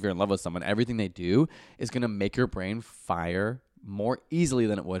especially if you're in love with someone, everything they do is going to make your brain fire more easily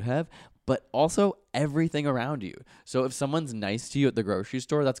than it would have, but also everything around you. So if someone's nice to you at the grocery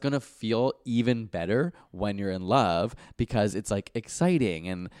store, that's going to feel even better when you're in love because it's like exciting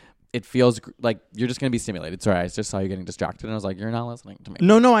and it feels like you're just going to be stimulated. Sorry, I just saw you getting distracted and I was like, you're not listening to me.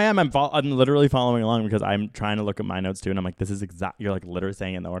 No, I am. I'm literally following along because I'm trying to look at my notes too. And I'm like, this is exact. You're like literally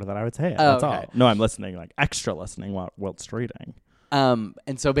saying it in the order that I would say it. That's okay. all. No, I'm listening, like extra listening whilst reading. And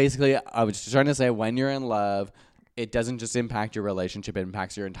so basically, I was just trying to say when you're in love, it doesn't just impact your relationship, it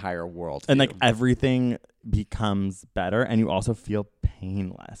impacts your entire world. And like everything becomes better and you also feel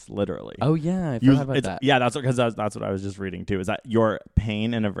painless, literally. Oh yeah, I forgot about that. Yeah, that's what I was just reading too, is that your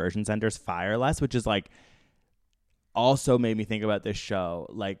pain and aversion centers fire less, which is like also made me think about this show.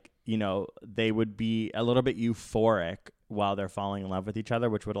 Like, they would be a little bit euphoric while they're falling in love with each other,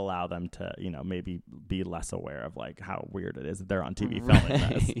 which would allow them to, maybe be less aware of like how weird it is that they're on TV filming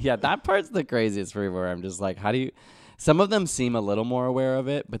this. Yeah, that part's the craziest for me, where I'm just like, how do you... Some of them seem a little more aware of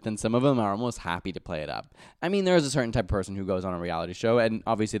it, but then some of them are almost happy to play it up. I mean, there is a certain type of person who goes on a reality show, and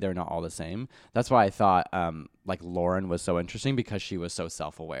obviously they're not all the same. That's why I thought like Lauren was so interesting, because she was so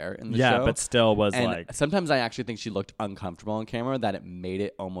self-aware in the show. Yeah, but still was and like... sometimes I actually think she looked uncomfortable on camera, that it made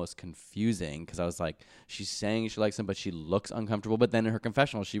it almost confusing, because I was like, she's saying she likes him, but she looks uncomfortable. But then in her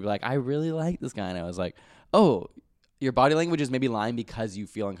confessional, she'd be like, I really like this guy. And I was like, oh... Your body language is maybe lying because you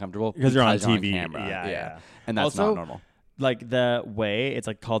feel uncomfortable because you're on TV. Camera. Yeah. And that's also, not normal. Like the way it's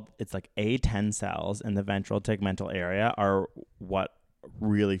like A10 cells in the ventral tegmental area are what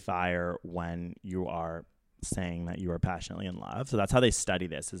really fire when you are saying that you are passionately in love. So that's how they study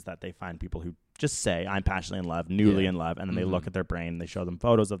this, is that they find people who just say, I'm passionately in love, newly in love, and then they look at their brain, they show them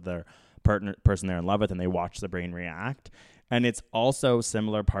photos of their person they're in love with, and they watch the brain react. And it's also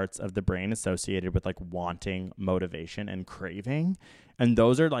similar parts of the brain associated with like wanting, motivation, and craving. And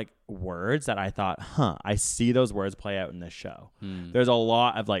those are like words that I thought, I see those words play out in this show. There's a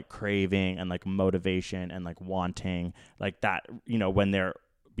lot of like craving and like motivation and like wanting, like that, when they're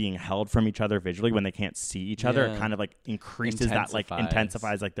being held from each other visually, when they can't see each other, it kind of like increases that, like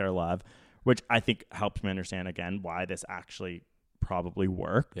intensifies like their love, which I think helps me understand again why this actually probably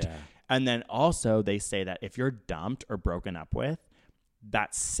worked. Yeah. And then also they say that if you're dumped or broken up with,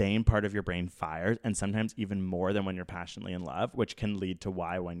 that same part of your brain fires, and sometimes even more than when you're passionately in love, which can lead to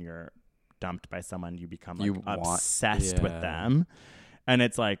why when you're dumped by someone you become like obsessed with them. And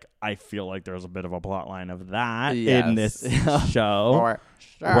it's like, I feel like there's a bit of a plot line of that Yes. in this show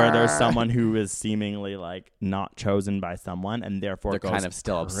where there's someone who is seemingly like not chosen by someone and therefore They're goes kind of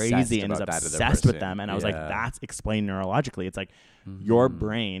still crazy obsessed and is about that other obsessed with person. them. And I was like, Yeah. that's explained neurologically. It's like your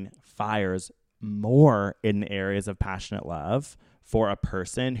brain fires more in the areas of passionate love for a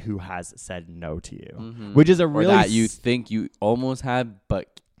person who has said no to you, which is a Or really that you think you almost had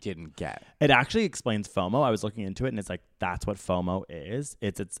but didn't get. It actually explains FOMO. I was looking into it, and it's like that's what FOMO is.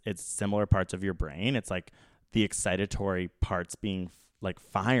 It's similar parts of your brain. It's like the excitatory parts being like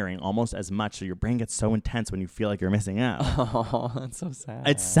firing almost as much, so your brain gets so intense when you feel like you're missing out. Oh, that's so sad.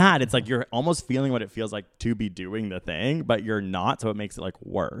 It's sad. It's like you're almost feeling what it feels like to be doing the thing, but you're not, so it makes it like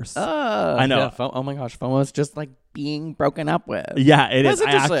worse. I know. Yeah, oh my gosh, FOMO is just like being broken up with. Yeah, it That's is.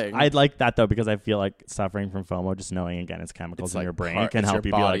 interesting. I like that though, because I feel like suffering from FOMO, just knowing again it's chemicals It's in like your brain part- can it's help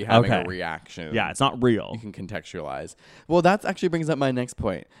your you be body like, having okay, a reaction. yeah, it's not real. You can contextualize. Well, that actually brings up my next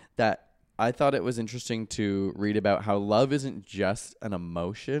point, that I thought it was interesting to read about how love isn't just an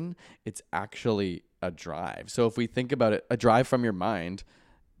emotion, it's actually a drive. So if we think about it, a drive from your mind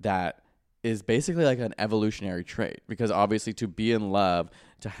that is basically like an evolutionary trait, because obviously to be in love,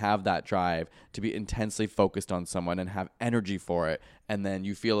 to have that drive, to be intensely focused on someone and have energy for it, and then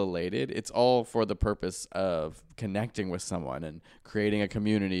you feel elated, it's all for the purpose of connecting with someone and creating a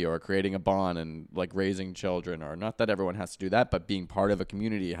community or creating a bond and like raising children, or not that everyone has to do that, but being part of a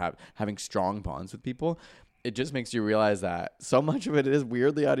community, having strong bonds with people. It just makes you realize that so much of it is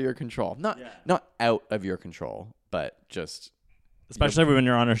weirdly out of your control. Not out of your control, but just... Especially when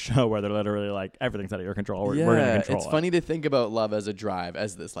you're on a show where they're literally like, everything's out of your control. We're going to control it's it. funny to think about love as a drive,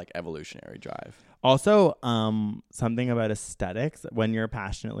 as this like evolutionary drive. Also, something about aesthetics. When you're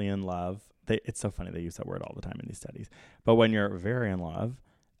passionately in love, it's so funny they use that word all the time in these studies. But when you're very in love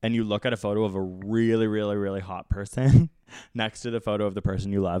and you look at a photo of a really, really, really hot person next to the photo of the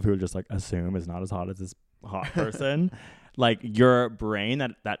person you love, who just like assume is not as hot as this hot person, like your brain,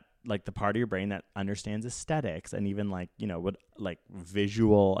 that like the part of your brain that understands aesthetics and even like, you know, would like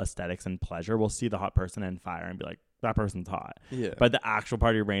visual aesthetics and pleasure, will see the hot person and fire and be like, that person's hot. Yeah. But the actual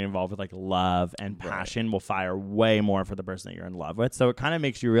part of your brain involved with like love and passion will fire way more for the person that you're in love with. So it kind of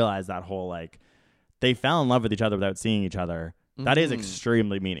makes you realize that whole like they fell in love with each other without seeing each other. That is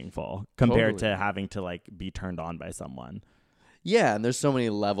extremely meaningful compared to having to like be turned on by someone. Yeah, and there's so many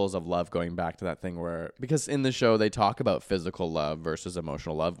levels of love, going back to that thing where, because in the show they talk about physical love versus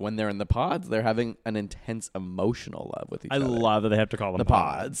emotional love. When they're in the pods, they're having an intense emotional love with each other. I love that they have to call them The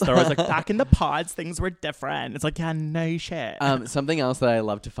pods. pods. They're always like, back in the pods, things were different. It's like, yeah, no shit. Something else that I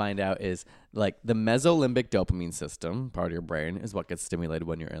love to find out is like the mesolimbic dopamine system, part of your brain, is what gets stimulated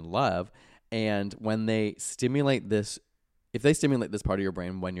when you're in love. And when they stimulate this, if they stimulate this part of your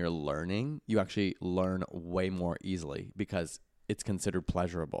brain when you're learning, you actually learn way more easily because it's considered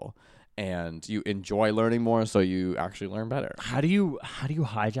pleasurable and you enjoy learning more, so you actually learn better. How do you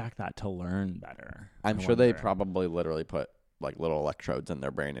hijack that to learn better? I'm sure they probably literally put like little electrodes in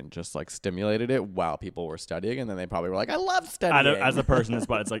their brain and just like stimulated it while people were studying, and then they probably were like, I love studying. As a person, it's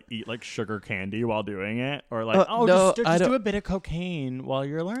like eat like sugar candy while doing it, or like no, just do a bit of cocaine while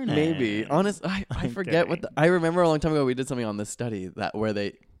you're learning. Maybe. Honest, I forget what I remember a long time ago we did something on this study that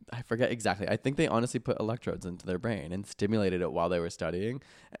where I forget exactly. I think they honestly put electrodes into their brain and stimulated it while they were studying,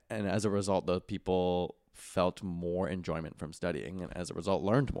 and as a result, those people felt more enjoyment from studying, and as a result,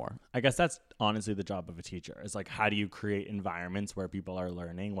 learned more. I guess that's honestly the job of a teacher. Is like, how do you create environments where people are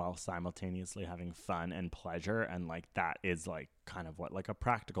learning while simultaneously having fun and pleasure? And like that is like kind of what like a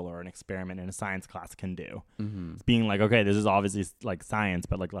practical or an experiment in a science class can do. It's being like, okay, this is obviously like science,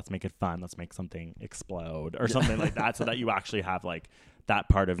 but like let's make it fun. Let's make something explode or something like that, so that you actually have like that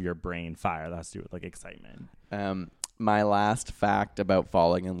part of your brain fire that has to do with like excitement. My last fact about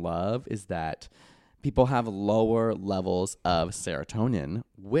falling in love is that people have lower levels of serotonin,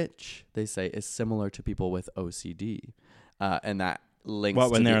 which they say is similar to people with OCD. And that links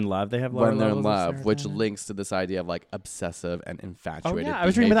when they're in love, they have lower when they're in levels of love, which serotonin? links to this idea of like obsessive and infatuated I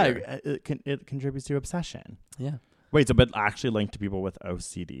was reading about behavior. that. It contributes to obsession. Yeah. Wait, so but actually linked to people with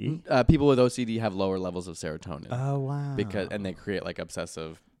OCD? People with OCD have lower levels of serotonin. Oh, wow. And they create like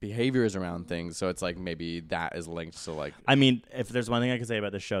obsessive behaviors around things. So it's like maybe that is linked to like... I mean, if there's one thing I can say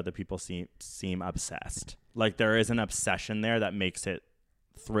about the show, that people seem obsessed. Like there is an obsession there that makes it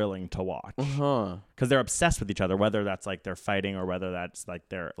thrilling to watch Uh-huh. because they're obsessed with each other, whether that's like they're fighting or whether that's like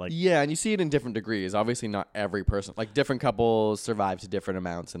they're like Yeah, and you see it in different degrees. Obviously, not every person. Like, different couples survive to different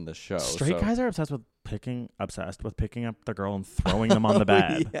amounts in the show. straight so. guys are obsessed with picking up the girl and throwing them on the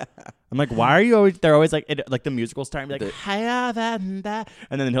bed. Yeah. I'm like, why are you always? They're always like, like the musical star and be like, hiya, that,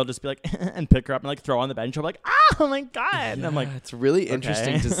 and then he'll just be like, and pick her up and like throw on the bed, and she'll be like, oh my god, and I'm like, it's really okay.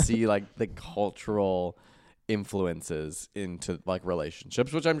 interesting to see like the cultural influences into like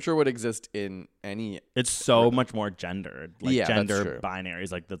relationships, which I'm sure would exist in any. It's so much more gendered, like Yeah, that's gender true.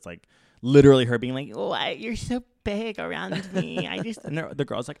 binaries, like that's like literally her being like, "What? You're so big around me. I just," and the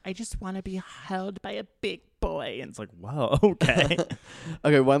girl's like, "I just want to be held by a big boy," and it's like, whoa, okay.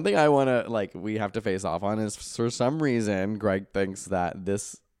 Okay, one thing I want to we have to face off on is for some reason Greg thinks that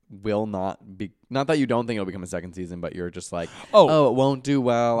this will not be, not that you don't think it'll become a second season, but you're just like, oh, it won't do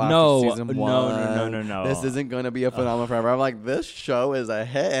well after season one. No. This isn't going to be a phenomenon forever. I'm like, this show is a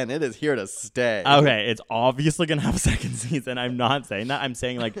hit and it is here to stay. Okay, it's obviously gonna have a second season. I'm not saying that. I'm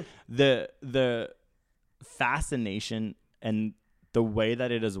saying like the fascination and the way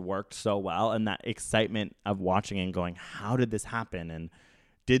that it has worked so well, and that excitement of watching and going, how did this happen? And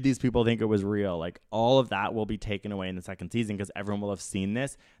did these people think it was real? Like, all of that will be taken away in the second season because everyone will have seen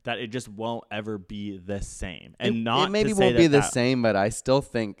this, that it just won't ever be the same. And it maybe won't be the same, but I still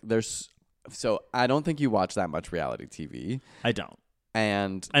think there's... So I don't think you watch that much reality TV. I don't.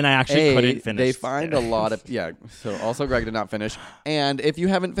 And I actually couldn't finish. They find a lot of... Yeah, so also Greg did not finish. And if you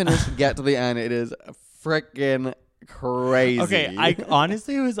haven't finished, get to the end. It is freaking crazy. Okay, I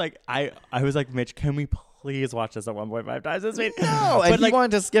honestly was like... I was like, Mitch, can we please watch this at 1.5 times this week? No, and he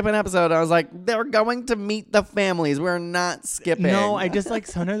wanted to skip an episode. I was like, they're going to meet the families. We're not skipping. No, I just like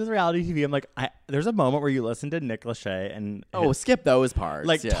sometimes with reality TV, I'm like, there's a moment where you listen to Nick Lachey and skip those parts.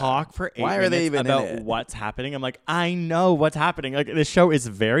 Like talk for 8 Why minutes are they even about in it? What's happening. I'm like, I know what's happening. Like, this show is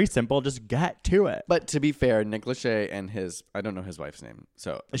very simple. Just get to it. But to be fair, Nick Lachey and I don't know his wife's name.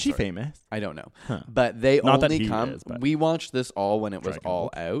 So is she famous? I don't know. Huh. But they Not only that he come. is, but we watched this all when it was Dragon all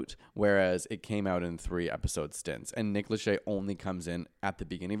Bolt. out, whereas it came out in 3 episode stints. And Nick Lachey only comes in at the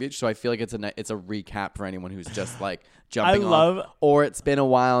beginning of each. So I feel like it's a recap for anyone who's just like jumping on, or it's been a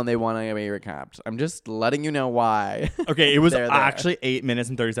while and they want to be recapped. I'm just letting you know why. Okay, it was actually 8 minutes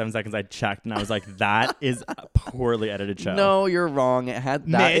and 37 seconds. I checked and I was like, that is a poorly edited show. No, you're wrong. It had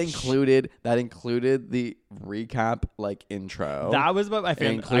that Mitch. included the recap intro. That was what I It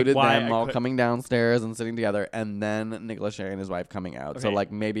found. included them all coming downstairs and sitting together, and then Nick Lachey and his wife coming out. So Okay.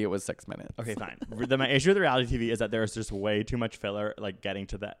 maybe it was 6 minutes. Okay, fine. My issue with the reality TV is that there's just way too much filler, like getting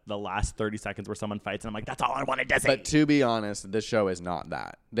to the last 30 seconds where someone fights, and I'm like, that's all I wanted to see. But to be honest, this show is not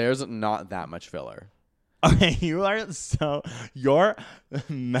that. There's not that much filler. Okay, your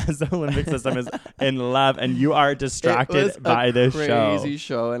mesolimbic system is in love, and you are distracted by this show. Crazy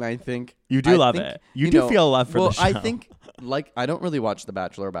show, and I think You do love it. You do feel love for the show. I think, I don't really watch The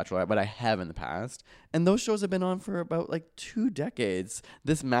Bachelor or Bachelorette, but I have in the past. And those shows have been on for about 2 decades.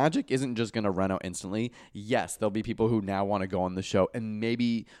 This magic isn't just going to run out instantly. Yes, there'll be people who now want to go on the show and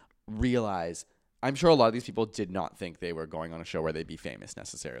maybe realize... I'm sure a lot of these people did not think they were going on a show where they'd be famous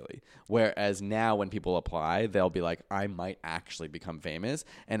necessarily. Whereas now when people apply, they'll be like, I might actually become famous.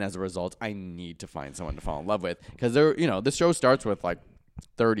 And as a result, I need to find someone to fall in love with. Because this show starts with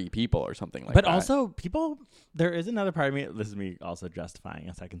 30 people or something like that. But also, there is another part of me, this is me also justifying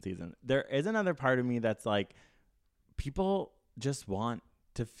a second season. There is another part of me that's like, people just want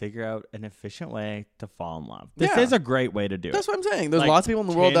to figure out an efficient way to fall in love. This is a great way to do it. That's what I'm saying. There's lots of people in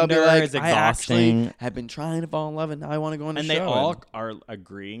the world that'll be Tinder like, is I actually exhausting. have been trying to fall in love and now I want to go on a show. And they all are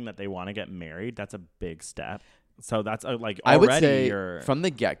agreeing that they want to get married. That's a big step. So that's I would say from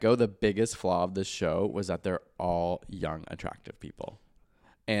the get-go, the biggest flaw of this show was that they're all young, attractive people.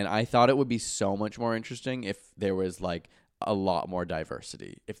 And I thought it would be so much more interesting if there was a lot more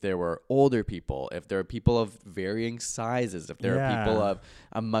diversity. If there were older people, if there are people of varying sizes, if there are people of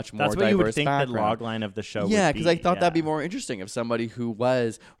a much more diverse background. That's what you would think the log line of the show would be. Yeah, because I thought that'd be more interesting if somebody who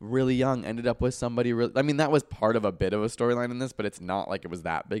was really young ended up with somebody that was part of a bit of a storyline in this, but it's not like it was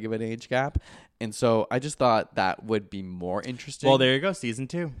that big of an age gap. And so I just thought that would be more interesting. Well, there you go. Season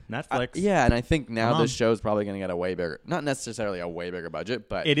 2, Netflix. Yeah, and I think now this show's probably going to get a way bigger, not necessarily a way bigger budget,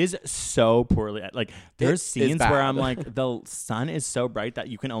 but... It is so poorly... there's scenes where I'm like, the sun is so bright that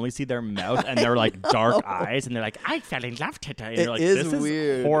you can only see their mouth and their dark eyes, and they're like, I fell in love today. And you're like, this is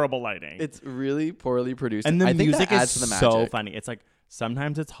weird. Horrible lighting. It's really poorly produced. And the I think music that adds is to the magic. so funny. It's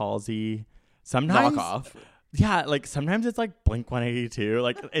sometimes it's Halsey, sometimes... Knockoff. Yeah, sometimes it's Blink 182.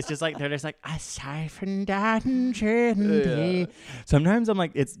 It's just they're just aside from that and Trinity. Yeah. Sometimes I'm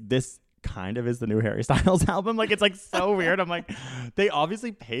like, it's this kind of is the new Harry Styles album. Like, it's like so weird. I'm like, they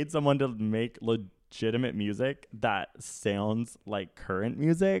obviously paid someone to make legitimate music that sounds like current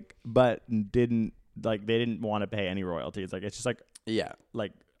music, but they didn't want to pay any royalties. Like, it's just like, yeah,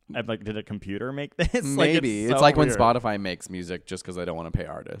 like, I'm like, did a computer make this? Maybe. Like, it's like weird. when Spotify makes music just because they don't want to pay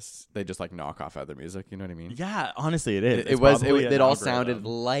artists. They just like knock off other music. You know what I mean? Yeah, honestly, it is. It all sounded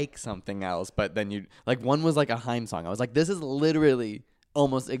like something else, but then you like one was like a Haim song. I was like, this is literally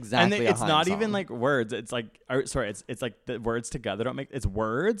almost exactly and a it's Haim not song. even like words. It's like, it's like the words together don't make. It's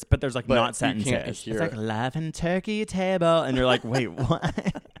words, but there's like not sentences. Can't It's hear like it. love and turkey table, and you're like, wait,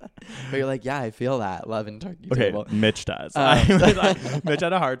 what? But you're like, yeah, I feel that love and turkey Okay, table. Mitch does. Mitch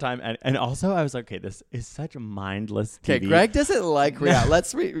had a hard time, and also I was like, okay, this is such mindless TV. Okay, Greg doesn't like reality.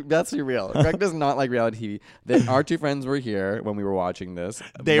 Let's be real. Greg does not like reality TV. Our two friends were here when we were watching this.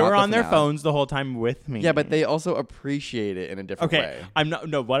 They not were the on their finale. phones the whole time with me. Yeah, but they also appreciate it in a different okay. way. I'm not.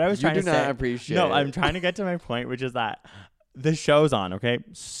 No, what I was You trying to do say. not appreciate No, it. I'm trying to get to my point, which is that the show's on. Okay,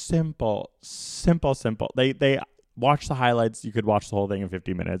 simple. They watch the highlights. You could watch the whole thing in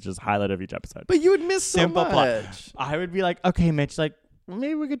 50 minutes, just highlight of each episode. But you would miss so Simple much. plot. I would be like, okay, Mitch, like,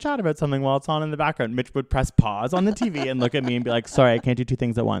 maybe we could chat about something while it's on in the background. Mitch would press pause on the TV and look at me and be like, sorry, I can't do two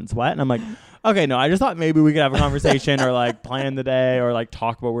things at once. What? And I'm like, okay, no, I just thought maybe we could have a conversation or like plan the day or like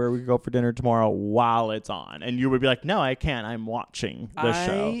talk about where we could go for dinner tomorrow while it's on. And you would be like, no, I can't. I'm watching the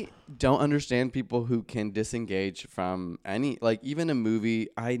show. I don't understand people who can disengage from any, like even a movie.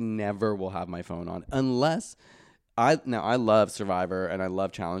 I never will have my phone on unless I love Survivor and I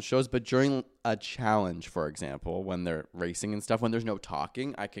love challenge shows, but during a challenge, for example, when they're racing and stuff, when there's no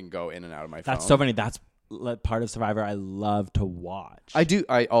talking, I can go in and out of my phone. That's so funny. That's part of Survivor I love to watch. I do.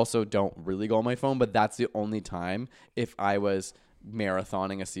 I also don't really go on my phone, but that's the only time if I was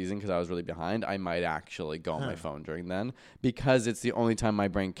marathoning a season because I was really behind, I might actually go on my phone during then because it's the only time my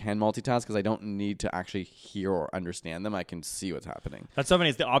brain can multitask because I don't need to actually hear or understand them. I can see what's happening. That's so funny.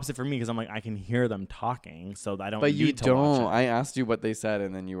 It's the opposite for me because I'm like, I can hear them talking, so I don't But need you to watch don't. it. I asked you what they said,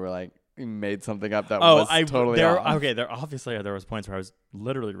 and then you were like, you made something up that was totally off. Okay, there was points where I was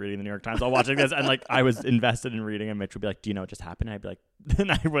literally reading the New York Times while watching this, and like I was invested in reading, and Mitch would be like, "Do you know what just happened?" And I'd be like,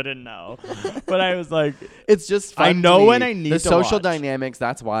 "Then I wouldn't know," but I was like, It's just fun I to know me. when I need the to social watch. dynamics.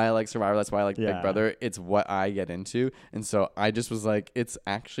 That's why I like Survivor. That's why I like Yeah. Big Brother. It's what I get into, and so I just was like, it's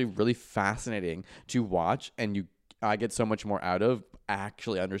actually really fascinating to watch, and I get so much more out of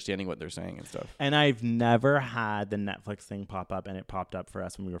actually understanding what they're saying and stuff. And I've never had the Netflix thing pop up, and it popped up for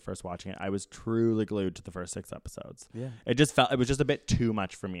us when we were first watching it. I was truly glued to the first 6 episodes. Yeah. It was just a bit too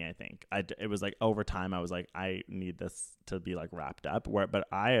much for me, I think. It was like over time I was like, I need this to be like wrapped up. But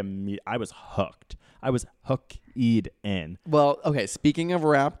I was hooked. I was hooked in. Well, okay. Speaking of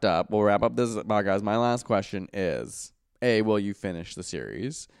wrapped up, we'll wrap up this podcast. My last question is: A, will you finish the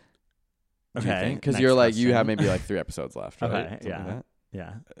series? Okay. Because next you're like you question. have maybe like 3 episodes left. Right? Okay, Something yeah. like that.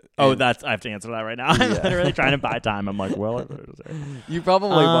 Yeah. Oh, I have to answer that right now. I'm Yeah. literally trying to buy time. I'm like, well, You probably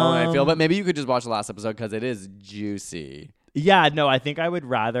won't. I feel, but maybe you could just watch the last episode because it is juicy. yeah, no, I think I would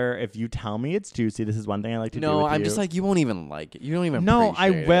rather if you tell me it's juicy. This is one thing I like to do. No, with I'm you. just like you won't even like it. You don't even. No, I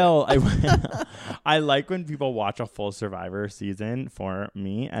appreciate will. I will. I like when people watch a full Survivor season for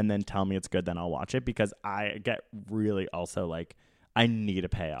me and then tell me it's good. Then I'll watch it because I get really also like I need a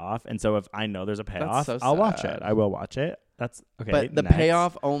payoff, and so if I know there's a payoff, so I'll watch sad. it. I will watch it. That's okay. But the next.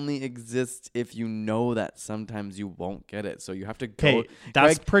 payoff only exists if you know that sometimes you won't get it. So you have to go. Okay,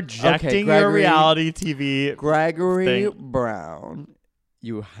 that's projecting your Gregory- reality TV. Gregory thing. Brown,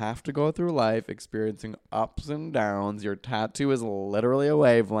 you have to go through life experiencing ups and downs. Your tattoo is literally a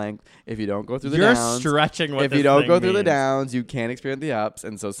wavelength. If you don't go through the You're downs, stretching what if this you don't thing go through the means. downs, you can't experience the ups.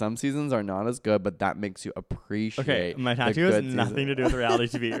 And so some seasons are not as good, but that makes you appreciate. Okay, my the tattoo has good nothing season. to do with reality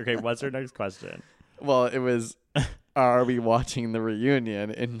TV. Okay, what's your next question? Well, it was, are we watching the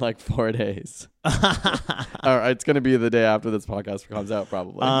reunion in like 4 days? All right, it's gonna be the day after this podcast comes out,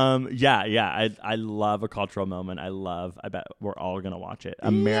 probably. Yeah. I love a cultural moment. I bet we're all gonna watch it.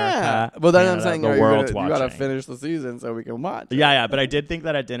 America. Yeah. Well, then I'm Canada, saying the are you world's gonna, you gotta watching. finish the season so we can watch. it. Yeah, but I did think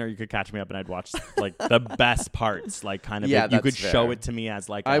that at dinner you could catch me up and I'd watch like the best parts, like kind of. Yeah, you could that's show fair. it to me as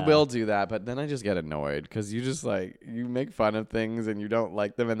like. I a- will do that, but then I just get annoyed because you just like you make fun of things and you don't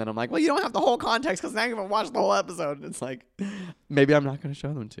like them, and then I'm like, well, you don't have the whole context because now you haven't watched the whole episode. And it's like, maybe I'm not gonna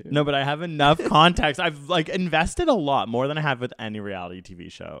show them to you. No, but I have enough context. I've like invested a lot more than I have with any reality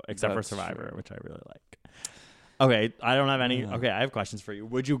TV show except That's for Survivor, true. which I really like. Okay, I don't have any. Okay, I have questions for you.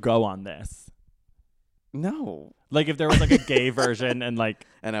 Would you go on this? No. Like if there was like a gay version and like,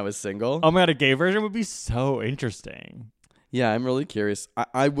 And I was single. oh my god, a gay version would be so interesting. Yeah, I'm really curious.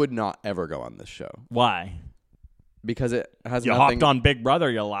 I would not ever go on this show. Why? because it has You nothing. hopped on Big Brother,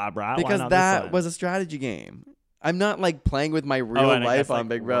 you lab rat. Why Because not this that one? was a strategy game. I'm not like playing with my real and I life guess, on like,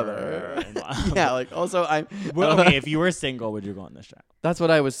 Big Brother. we're- Yeah, like also I'm. Well, okay, if you were single, would you go on this show? That's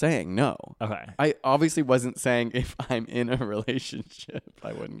what I was saying. No. Okay. I obviously wasn't saying if I'm in a relationship,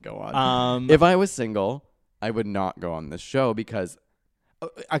 I wouldn't go on. Um, If I was single, I would not go on this show because,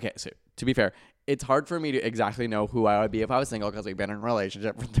 okay, so to be fair, it's hard for me to exactly know who I would be if I was single because we've been in a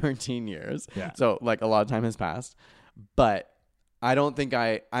relationship for 13 years. Yeah. So like a lot of time has passed. But I don't think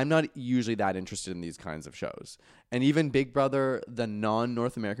I'm not usually that interested in these kinds of shows. And even Big Brother, the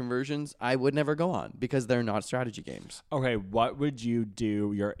non-North American versions, I would never go on because they're not strategy games. Okay, what would you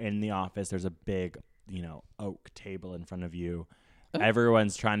do? You're in the office. There's a big, oak table in front of you.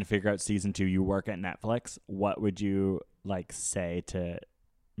 Everyone's trying to figure out season 2. You work at Netflix. What would you say to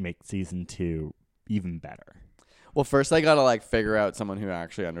make season 2 even better? Well, first I gotta figure out someone who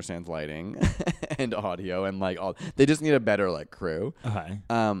actually understands lighting and audio and all. They just need a better crew. Okay.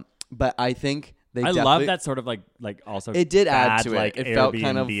 But I think they. I love that sort of also. It did add bad, to it. It felt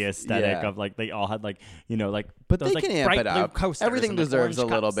kind of aesthetic of they all had But those, they can amp bright it blue up. coasters Everything and, deserves a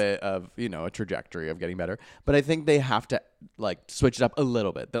orange little cups. bit of a trajectory of getting better. But I think they have to switch it up a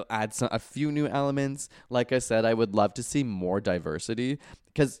little bit. They'll add a few new elements. Like I said, I would love to see more diversity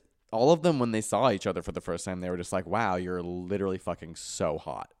because all of them, when they saw each other for the first time, they were just like, "Wow, you're literally fucking so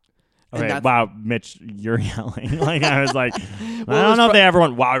hot." Okay, wow, Mitch, you're yelling. I was like, I Well, don't know if they ever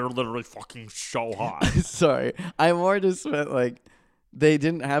went, wow, you're literally fucking so hot. Sorry, I more just meant they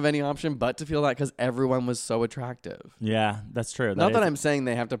didn't have any option but to feel that because everyone was so attractive. Yeah, that's true. Not that I'm saying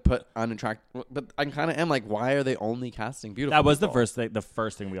they have to put unattractive, but I kind of am why are they only casting beautiful? That was people? the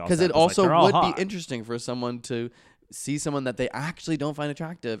first thing we all said. Because it was also they're all would hot. be interesting for someone to see someone that they actually don't find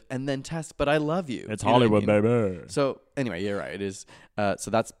attractive and then test, but I love you. It's You know what I Hollywood, mean? baby. So anyway, you're right. It is.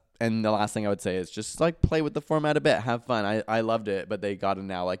 So that's, and the last thing I would say is just play with the format a bit, have fun. I loved it, but they got to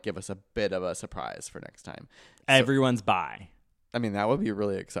now give us a bit of a surprise for next time. Everyone's bi. I mean, that would be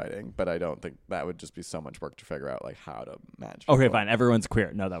really exciting, but I don't think that would just be so much work to figure out how to match. Okay, people. fine. Everyone's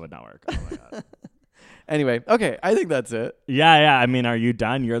queer. No, that would not work. Oh my god. Anyway, okay, I think that's it. Yeah. I mean, are you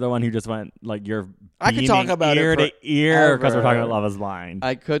done? You're the one who just went you're. I could talk about ear it to ear because we're talking forever. about Love Is Blind.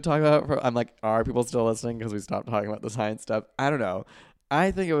 I could talk about it I'm are people still listening because we stopped talking about the science stuff? I don't know.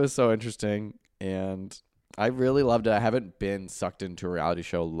 I think it was so interesting, and I really loved it. I haven't been sucked into a reality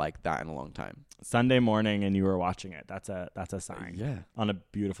show like that in a long time. Sunday morning, and you were watching it. That's a sign. Yeah. On a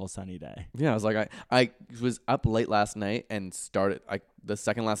beautiful sunny day. Yeah, I was I was up late last night and started the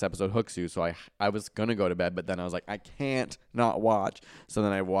second last episode hooks you, so I was gonna go to bed, but then I was I can't not watch. So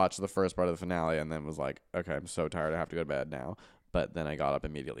then I watched the first part of the finale and then was okay, I'm so tired, I have to go to bed now. But then I got up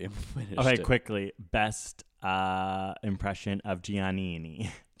immediately and finished Okay, it. quickly. Best impression of Giannini.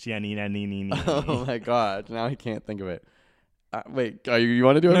 Giannini. Oh my god, now I can't think of it. Wait, you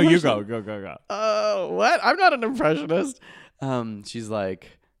want to do it? No, you go. Go. Oh, what? I'm not an impressionist. She's I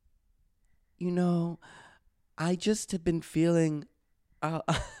just have been feeling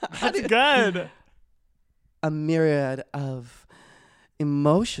That's good. a myriad of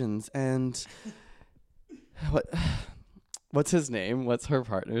emotions and what's his name? What's her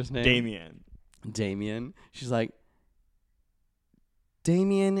partner's name? Damien. She's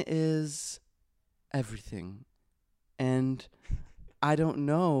Damien is everything. And I don't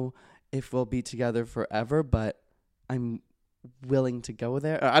know if we'll be together forever, but I'm willing to go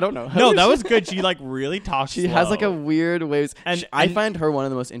there. I don't know. No, that was good. She really talks. She has a weird ways. And I find her one of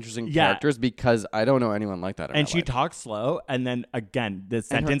the most interesting characters because I don't know anyone like that in and real she life. talks slow, and then again the And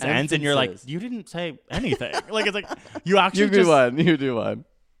her sentence ends, and you're emphasis. you didn't say anything. It's you actually You do one.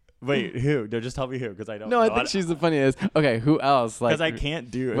 Wait, who? No, just tell me who, because I don't. No, I think she's the funniest. Okay, who else? Because I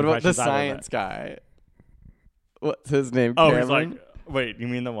can't do. What about the impressions either, science guy? What's his name? Oh, Cameron? he's wait, you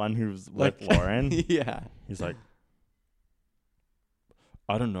mean the one who's with Lauren? Yeah. He's I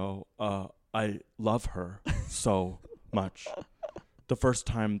don't know. I love her so much. The first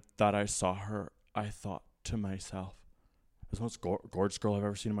time that I saw her, I thought to myself, "This is the most gorgeous girl I've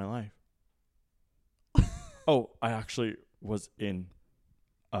ever seen in my life." Oh, I actually was in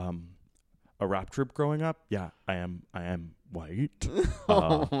a rap troupe growing up. Yeah, I am white.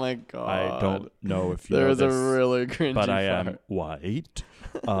 Oh my god! I don't know if you there know was a this, really cringy but I am part. white.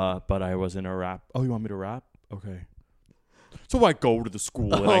 But I was in a rap. Oh, you want me to rap? Okay. So I go to the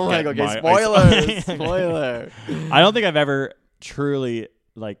school. And Oh I my get god! Okay, my spoiler. I don't think I've ever truly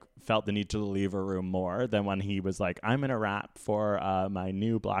felt the need to leave a room more than when he was I'm in a rap for my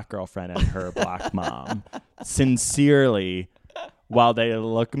new black girlfriend and her black mom. Sincerely, while they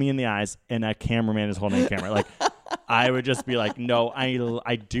look me in the eyes and a cameraman is holding a camera. I would just be like, no,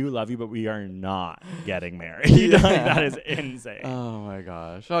 I do love you, but we are not getting married. Like, that is insane. Oh my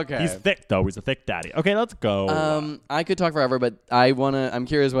gosh. Okay. He's thick though. He's a thick daddy. Okay, let's go. I could talk forever, but I'm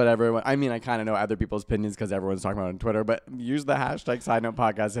curious what everyone, I mean, I kind of know other people's opinions because everyone's talking about it on Twitter, but use the hashtag Side Note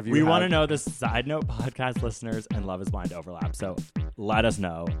Podcast if you We want to know the Side Note Podcast listeners and Love is Blind overlap. So let us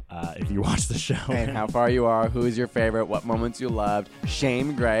know if you watch the show. And how far you are, who is your favorite, what moments you loved.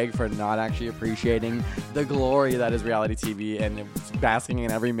 Shame Greg for not actually appreciating the glory that is reality TV and basking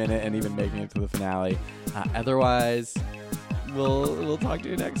in every minute and even making it to the finale. Otherwise, we'll talk to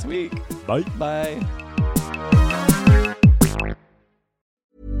you next week. Bye. Bye.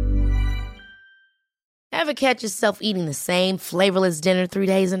 Ever catch yourself eating the same flavorless dinner 3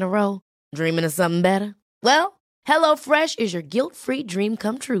 days in a row? Dreaming of something better? Well, HelloFresh is your guilt-free dream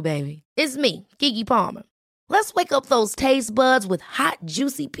come true, baby. It's me, Keke Palmer. Let's wake up those taste buds with hot,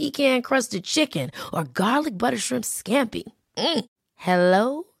 juicy pecan-crusted chicken or garlic butter shrimp scampi.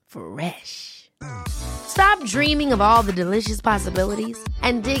 Hello Fresh. Stop dreaming of all the delicious possibilities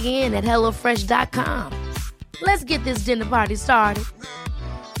and dig in at HelloFresh.com. Let's get this dinner party started.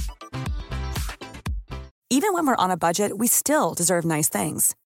 Even when we're on a budget, we still deserve nice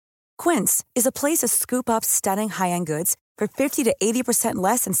things. Quince is a place to scoop up stunning high-end goods for 50 to 80%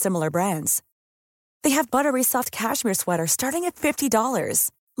 less than similar brands. They have buttery soft cashmere sweaters starting at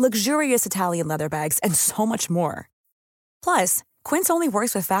 $50, luxurious Italian leather bags, and so much more. Plus, Quince only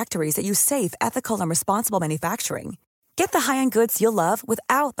works with factories that use safe, ethical, and responsible manufacturing. Get the high-end goods you'll love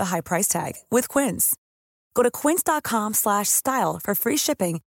without the high price tag with Quince. Go to quince.com/style for free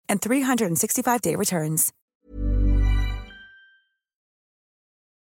shipping and 365-day returns.